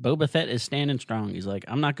 Boba Fett is standing strong. He's like,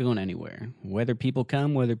 I'm not going anywhere. Whether people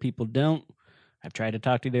come, whether people don't. I've tried to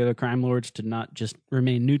talk to the other crime lords to not just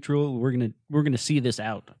remain neutral. We're gonna see this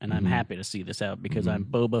out, and I'm happy to see this out because I'm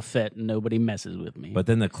Boba Fett and nobody messes with me. But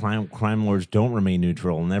then the crime lords don't remain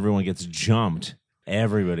neutral, and everyone gets jumped.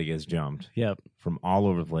 Everybody gets jumped. Yep. From all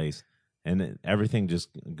over the place, and everything just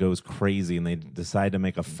goes crazy. And they decide to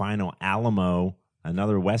make a final Alamo.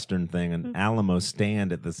 Another Western thing, an Alamo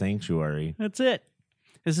stand at the sanctuary. That's it.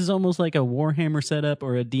 This is almost like a Warhammer setup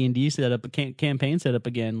or a D&D setup, a campaign setup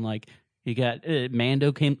again. Like, You got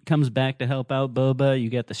Mando comes back to help out Boba. You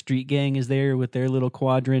got the street gang is there with their little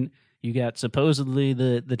quadrant. You got supposedly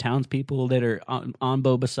the townspeople that are on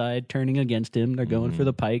Boba's side turning against him. They're going for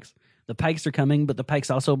the Pikes. The Pikes are coming, but the Pikes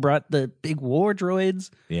also brought the big war droids.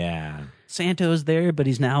 Yeah. Santo's there, but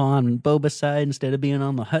he's now on Boba's side instead of being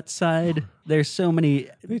on the Hutt side. There's so many.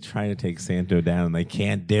 They try to take Santo down and they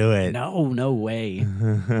can't do it. No way.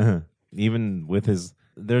 Even with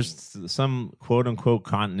there's some quote unquote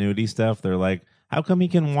continuity stuff. They're like, how come he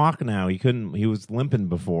can walk now? He was limping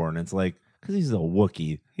before. And it's like, because he's a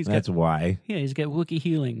Wookiee. That's why. Yeah, he's got Wookiee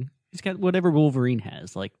healing. He's got whatever Wolverine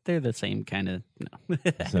has. Like, they're the same kind of. No.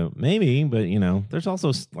 So maybe, but there's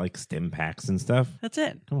also like stim packs and stuff. That's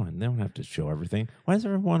it. Come on, they don't have to show everything. Why does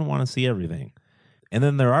everyone want to see everything? And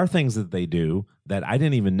then there are things that they do that I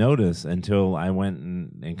didn't even notice until I went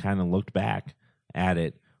and kind of looked back at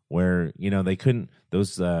it, where they couldn't.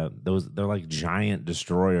 Those they're like giant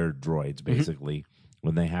destroyer droids, basically,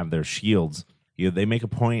 when they have their shields. They make a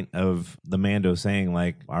point of the Mando saying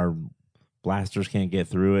like our blasters can't get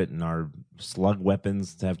through it, and our slug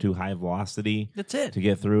weapons have too high velocity. That's it. To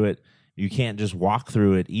get through it. You can't just walk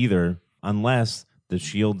through it either unless the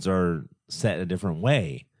shields are set a different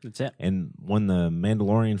way. That's it. And when the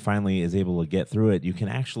Mandalorian finally is able to get through it, you can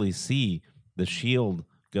actually see the shield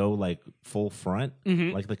go like full front,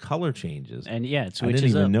 like the color changes. And yeah, it switches I didn't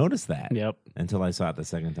even up. notice that Yep. until I saw it the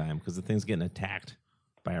second time, because the thing's getting attacked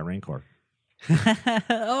by a Rancor.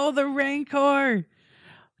 Oh, the Rancor!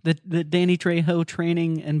 The Danny Trejo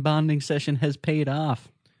training and bonding session has paid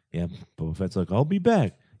off. Yeah, Boba Fett's like, I'll be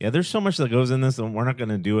back. Yeah, there's so much that goes in this, and we're not going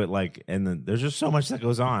to do it like, and then there's just so much that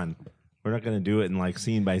goes on. We're not going to do it in like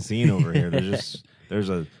scene by scene over here.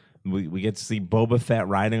 We get to see Boba Fett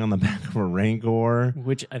riding on the back of a Rancor,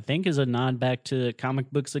 Which I think is a nod back to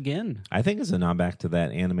comic books again. I think it's a nod back to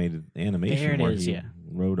that animation There it where is, he yeah.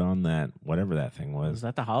 rode on that, whatever that thing was. Was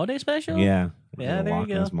that the holiday special? Yeah. Yeah, The there you Loch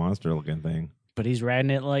go. Ness monster looking thing. But he's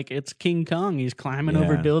riding it like it's King Kong. He's climbing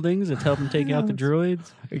over buildings. It's helping take out the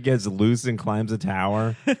droids. It gets loose and climbs a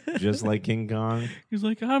tower, just like King Kong. He's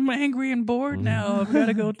like, I'm angry and bored now. I've got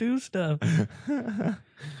to go do stuff.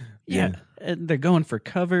 Yeah. And they're going for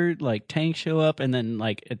cover. Like tanks show up, and then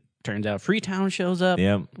like it turns out Freetown shows up.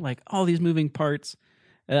 Yep. Like all these moving parts.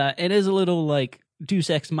 It is a little like Deus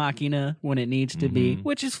Ex Machina when it needs to be,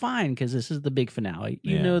 which is fine because this is the big finale.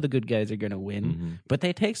 You know the good guys are going to win, but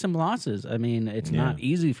they take some losses. I mean, it's not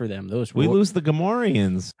easy for them. We lose the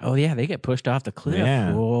Gamorreans. Oh yeah, they get pushed off the cliff.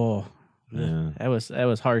 Yeah. Oh, Yeah. that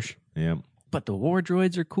was harsh. Yep. But the war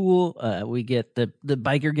droids are cool. We get the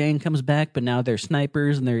biker gang comes back, but now they're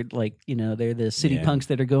snipers and they're like, they're the city punks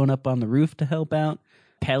that are going up on the roof to help out.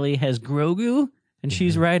 Peli has Grogu, and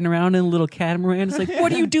she's riding around in a little catamaran. It's like,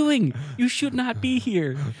 what are you doing? You should not be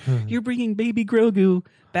here. You're bringing baby Grogu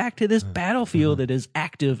back to this battlefield that is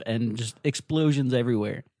active and just explosions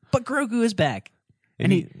everywhere. But Grogu is back.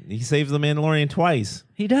 And he saves the Mandalorian twice.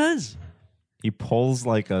 He does. He pulls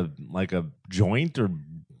like a joint or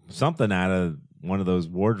something out of one of those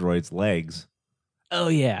war droids' legs. Oh,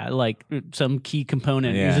 yeah, like some key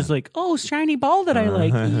component. Yeah. He's just like, oh, shiny ball that I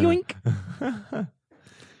like. Yoink.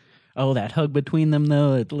 Oh, that hug between them,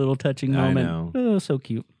 though, that little touching I moment. know. Oh, so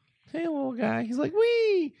cute. Hey, little guy. He's like,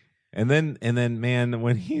 wee. And then, man,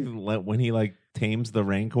 when he like tames the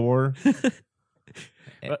Rancor,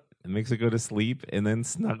 it makes it go to sleep, and then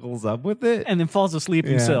snuggles up with it. And then falls asleep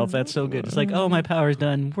himself. That's so good. It's like, oh, my power's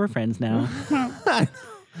done. We're friends now.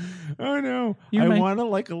 Oh no! You're I my- want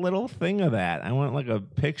like a little thing of that. I want like a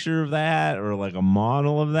picture of that, or like a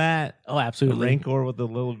model of that. Oh, A absolutely. Rancor with the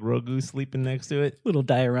little Grogu sleeping next to it. Little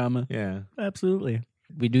diorama. Yeah, Absolutely.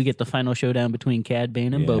 We do get the final showdown between Cad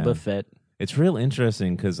Bane and Yeah. Boba Fett. it's real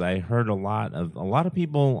interesting because I heard a lot of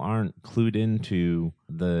people aren't clued into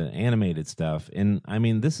the animated stuff, and I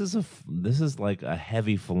mean this is like a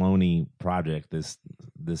heavy Filoni project. This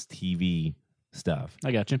TV stuff.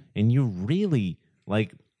 I got you. And you really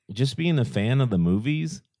like just being a fan of the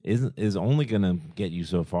movies is only going to get you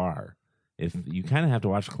so far. If you kind of have to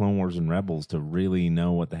watch Clone Wars and Rebels to really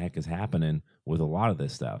know what the heck is happening with a lot of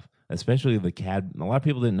this stuff, especially the Cad. A lot of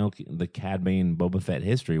people didn't know the Cad Bane Boba Fett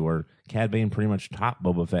history, where Cad Bane pretty much taught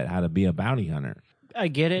Boba Fett how to be a bounty hunter. I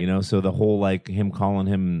get it. So the whole like him calling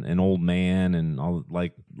him an old man and all,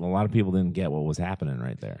 like a lot of people didn't get what was happening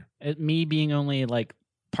right there. Me being only like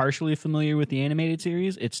partially familiar with the animated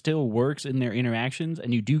series, it still works in their interactions,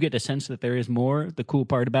 and you do get a sense that there is more. The cool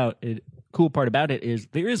part about it is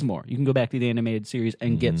there is more. You can go back to the animated series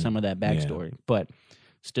and get some of that backstory, but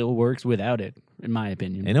still works without it, in my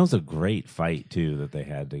opinion. And it was a great fight too that they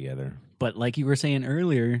had together. But like you were saying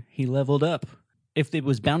earlier, he leveled up. if it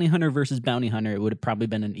was Bounty Hunter versus Bounty Hunter, it would have probably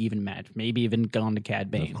been an even match. Maybe even gone to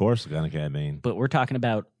Cad Bane. Of course, gonna Cad Bane. But we're talking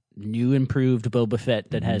about new improved Boba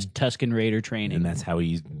Fett that has Tusken Raider training. And that's how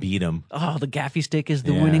he beat him. Oh, the gaffy stick is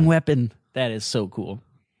the Yeah. winning weapon. That is so cool.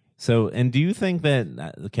 So, and do you think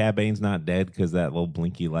that Cad Bane's not dead because that little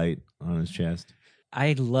blinky light on his chest?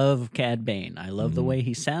 I love Cad Bane. I love the way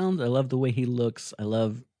he sounds. I love the way he looks. I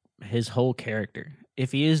love his whole character.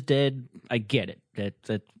 If he is dead, I get it.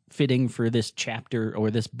 That's fitting for this chapter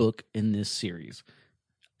or this book in this series.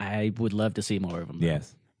 I would love to see more of him.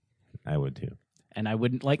 Yes, I would too. And I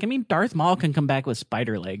wouldn't Darth Maul can come back with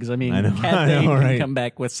spider legs. I mean, I know, Cad I Bane know, can right? come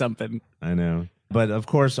back with something. I know. But of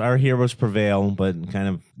course, our heroes prevail, but kind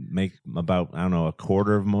of make about, I don't know, a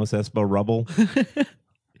quarter of Mos Espa rubble.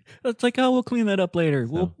 It's like, oh, we'll clean that up later.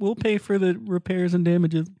 We'll pay for the repairs and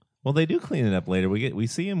damages. Well, they do clean it up later. We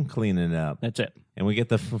see him cleaning it up, That's it. and we get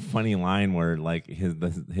the funny line where like his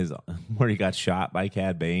where he got shot by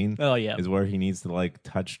Cad Bane. Oh yeah. Is where he needs to like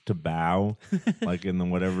touch to bow, like in the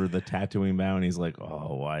whatever the tattooing bow, and he's like,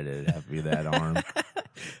 "Oh, why did it have to be that arm?"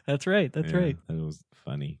 That's right. That's Yeah, right. It was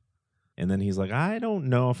funny. And then he's like, "I don't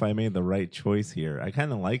know if I made the right choice here." I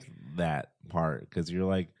kind of like that part because you're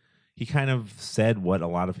like, he kind of said what a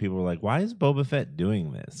lot of people were like, "Why is Boba Fett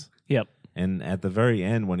doing this?" Yep. And at the very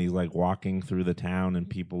end, when he's like walking through the town and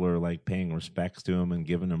people are like paying respects to him and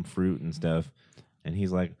giving him fruit and stuff, and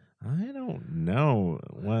he's like, "I don't know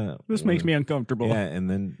what This makes me uncomfortable. Yeah, and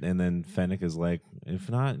then Fennec is like, "If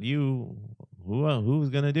not you, who's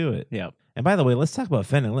gonna do it?" Yep. And by the way, let's talk about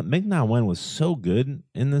Fennec. Ming-Na Wen was so good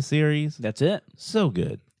in the series, That's it. so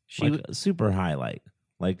good. She Like, a super highlight.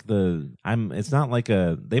 Like it's not like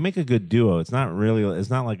they make a good duo. It's not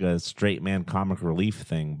like a straight man comic relief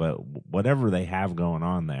thing, but whatever they have going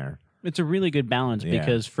on there. It's a really good balance Yeah.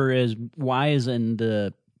 because for as wise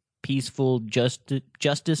and peaceful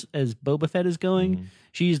justice as Boba Fett is going,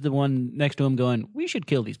 she's the one next to him going, "We should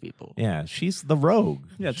kill these people." Yeah, she's the rogue.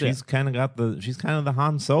 That's she's kind of the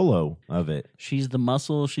Han Solo of it. She's the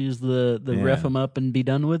muscle. She's the Yeah. ref him up and be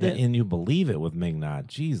done with it. And you believe it with Ming-Na.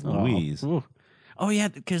 Jeez Louise. Oh yeah,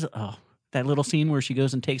 because that little scene where she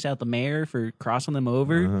goes and takes out the mayor for crossing them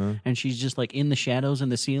over, and she's just like in the shadows in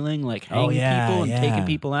the ceiling, like hanging people and taking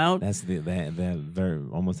people out. That's the very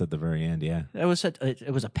almost at the very end. Yeah, That was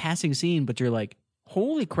it was a passing scene, but you're like,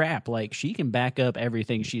 holy crap! Like she can back up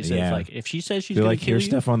everything she says. Yeah. Like if she says she's you going like to kill hear you,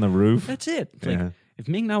 stuff on the roof. that's it. It's Yeah. like if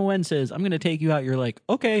Ming-Na Wen says, "I'm going to take you out," you're like,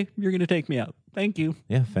 okay, you're going to take me out. Thank you.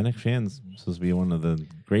 Yeah, Fennec Shan's supposed to be one of the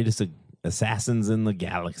greatest assassins in the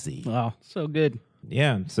galaxy. Oh, so good.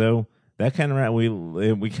 Yeah, so that kind of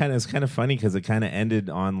we kind of it's kind of funny because it kind of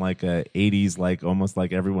ended on like a 80s, like almost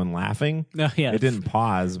like everyone laughing. Oh, yeah. It didn't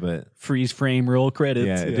pause, but Freeze frame, roll credits.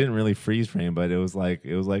 yeah, it didn't really freeze frame, but it was like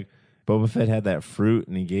Boba Fett had that fruit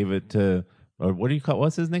and he gave it to, or what do you call,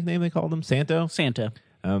 what's his nickname? They called him Santo. Santa.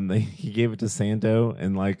 He gave it to Santo,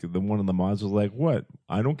 and like one of the mods was like, "What?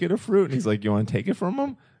 I don't get a fruit," and he's like, "You want to take it from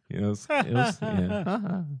him?" It was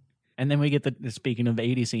yeah. And then we get speaking of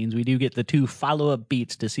 80 scenes, we do get the 2 follow-up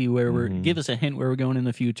beats to see where give us a hint where we're going in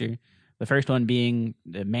the future. The first one being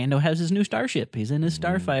Mando has his new starship. He's in his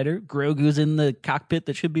starfighter. Grogu's in the cockpit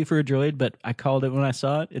that should be for a droid, but I called it when I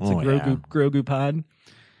saw it. It's a Grogu pod.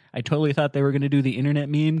 I totally thought they were going to do the internet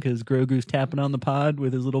meme because Grogu's tapping on the pod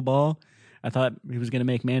with his little ball. I thought he was going to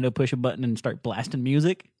make Mando push a button and start blasting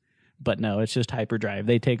music. But no, it's just hyperdrive.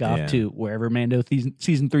 They take off to wherever Mando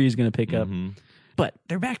season 3 is going to pick up. But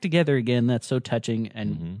they're back together again. That's so touching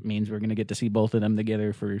and means we're going to get to see both of them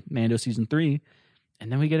together for Mando season 3.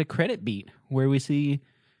 And then we get a credit beat where we see,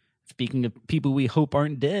 speaking of people we hope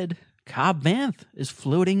aren't dead, Cobb Vanth is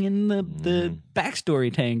floating in the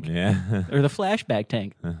backstory tank Yeah. or the flashback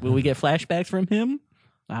tank. Will we get flashbacks from him?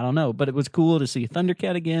 I don't know. But it was cool to see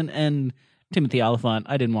Thundercat again and Timothy Oliphant.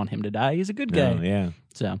 I didn't want him to die. He's a good guy. No, yeah.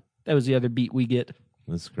 So that was the other beat we get.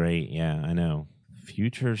 That's great. Yeah, I know.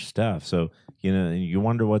 Future stuff. So, you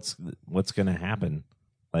wonder what's going to happen.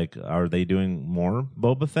 Like, are they doing more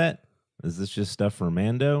Boba Fett? Is this just stuff for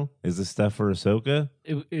Mando? Is this stuff for Ahsoka?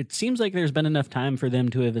 It seems like there's been enough time for them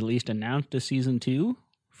to have at least announced a season 2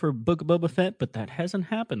 for Book of Boba Fett, but that hasn't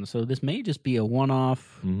happened. So this may just be a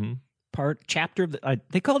one-off chapter of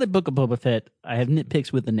they called it Book of Boba Fett. I have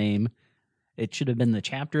nitpicks with the name. It should have been the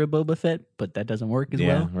chapter of Boba Fett, but that doesn't work as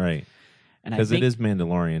well. Yeah, right. And Because it is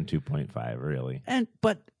Mandalorian 2.5, really.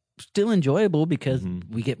 But still enjoyable because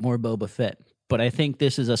we get more Boba Fett. But I think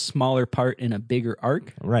this is a smaller part in a bigger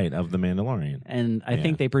arc. Right, of the Mandalorian. And I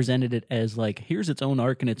think they presented it as like, here's its own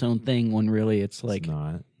arc and its own thing, when really it's like, It's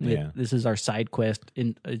not. Yeah. this is our side quest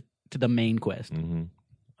to the main quest.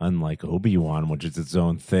 Unlike Obi-Wan, which is its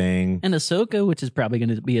own thing. And Ahsoka, which is probably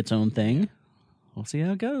going to be its own thing. we'll see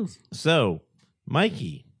how it goes. So,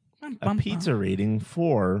 Mikey, a pizza rating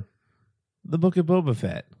for the Book of Boba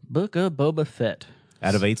Fett. Book of Boba Fett.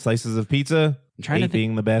 Out of 8 slices of pizza, trying to 8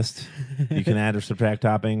 being the best, you can add or subtract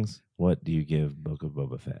toppings. What do you give Book of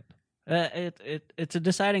Boba Fett? It's a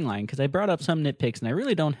deciding line because I brought up some nitpicks and I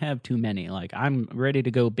really don't have too many. Like I'm ready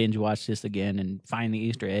to go binge watch this again and find the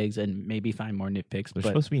Easter eggs and maybe find more nitpicks. There's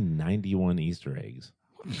supposed to be 91 Easter eggs.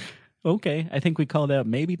 Okay, I think we called out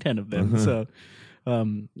maybe 10 of them. So,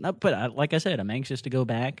 like I said, I'm anxious to go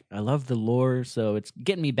back. I love the lore, so it's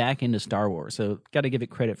getting me back into Star Wars. So got to give it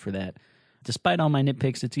credit for that. Despite all my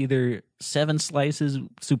nitpicks, it's either 7 slices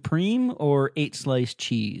supreme or 8 slice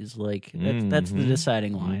cheese. Like that's the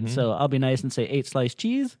deciding line. So I'll be nice and say 8 slice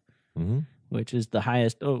cheese, which is the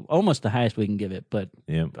highest, almost the highest we can give it. But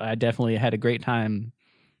I definitely had a great time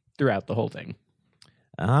throughout the whole thing.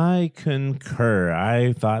 I concur.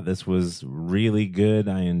 I thought this was really good.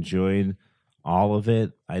 I enjoyed all of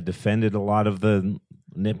it. I defended a lot of the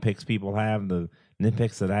nitpicks people have. The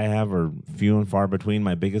nitpicks that I have are few and far between.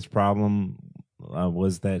 My biggest problem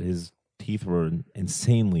was that his teeth were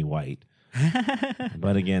insanely white.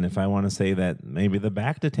 But again, if I want to say that maybe the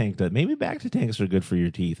Bacta tank does, maybe Bacta tanks are good for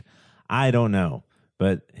your teeth. I don't know.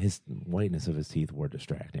 But his whiteness of his teeth were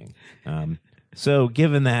distracting. So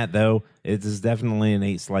given that, though, it is definitely an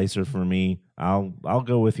 8 slicer for me. I'll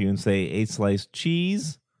go with you and say 8 slice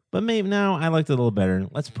cheese. But maybe now I liked it a little better.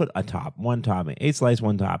 Let's put one topping. 8 slice,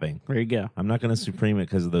 1 topping. There you go. I'm not going to supreme it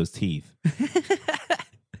because of those teeth.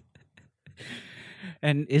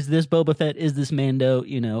 And is this Boba Fett? Is this Mando?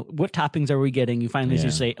 You know, what toppings are we getting? You finally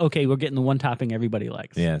just say, okay, we're getting the one topping everybody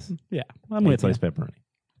likes. Yes. Yeah, I'm with 8 slice pepperoni.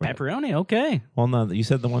 Right. Pepperoni, okay. Well, no, you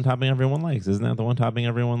said the one topping everyone likes. Isn't that the one topping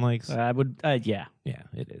everyone likes? I would, yeah. Yeah,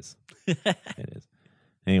 it is. It is.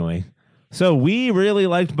 Anyway, so we really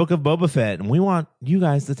liked Book of Boba Fett, and we want you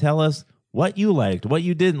guys to tell us what you liked, what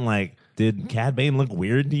you didn't like. Did Cad Bane look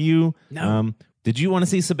weird to you? No. Did you want to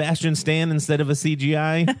see Sebastian Stan instead of a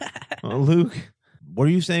CGI? Luke? Were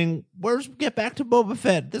you saying, get back to Boba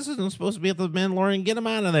Fett? This isn't supposed to be at the Mandalorian. Get him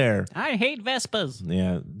out of there. I hate Vespas.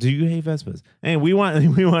 Yeah. Do you hate Vespas? Hey, we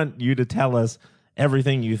want you to tell us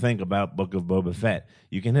everything you think about Book of Boba Fett.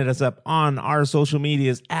 You can hit us up on our social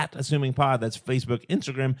medias at AssumingPod. That's Facebook,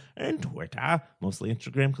 Instagram, and Twitter. Mostly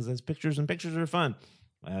Instagram because that's pictures, and pictures are fun.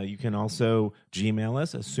 You can also Gmail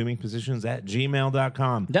us,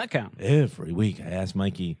 assumingpositions@gmail.com. Every week I ask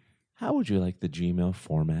Mikey, how would you like the Gmail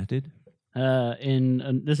formatted?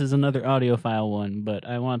 This is another audio file one, but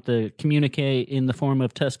I want the communique in the form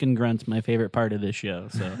of Tusken grunts, my favorite part of this show.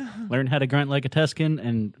 So learn how to grunt like a Tusken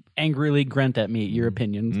and angrily grunt at me your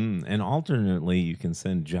opinions. And alternately, you can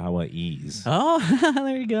send Jawa-ese. Oh,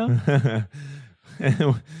 there you go.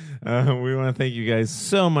 We want to thank you guys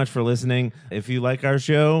so much for listening. If you like our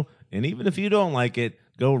show, and even if you don't like it,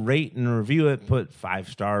 go rate and review it. Put 5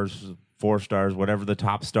 stars, 4 stars, whatever the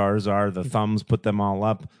top stars are, the thumbs, put them all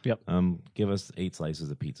up. Yep. Give us 8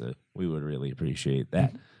 slices of pizza. We would really appreciate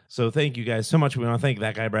that. So thank you guys so much. We want to thank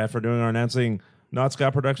that guy, Brad, for doing our announcing, Not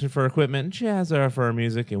Scott Production for equipment, and Jazzar for our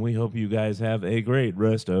music, and we hope you guys have a great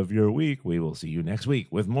rest of your week. We will see you next week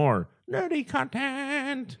with more nerdy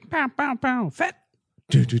content. Pow, pow, pow. Fett.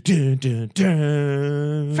 Dun, dun, dun, dun,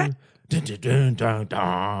 dun. Fett. Dun, dun, dun, dun,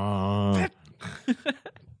 dun.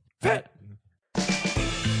 Fett.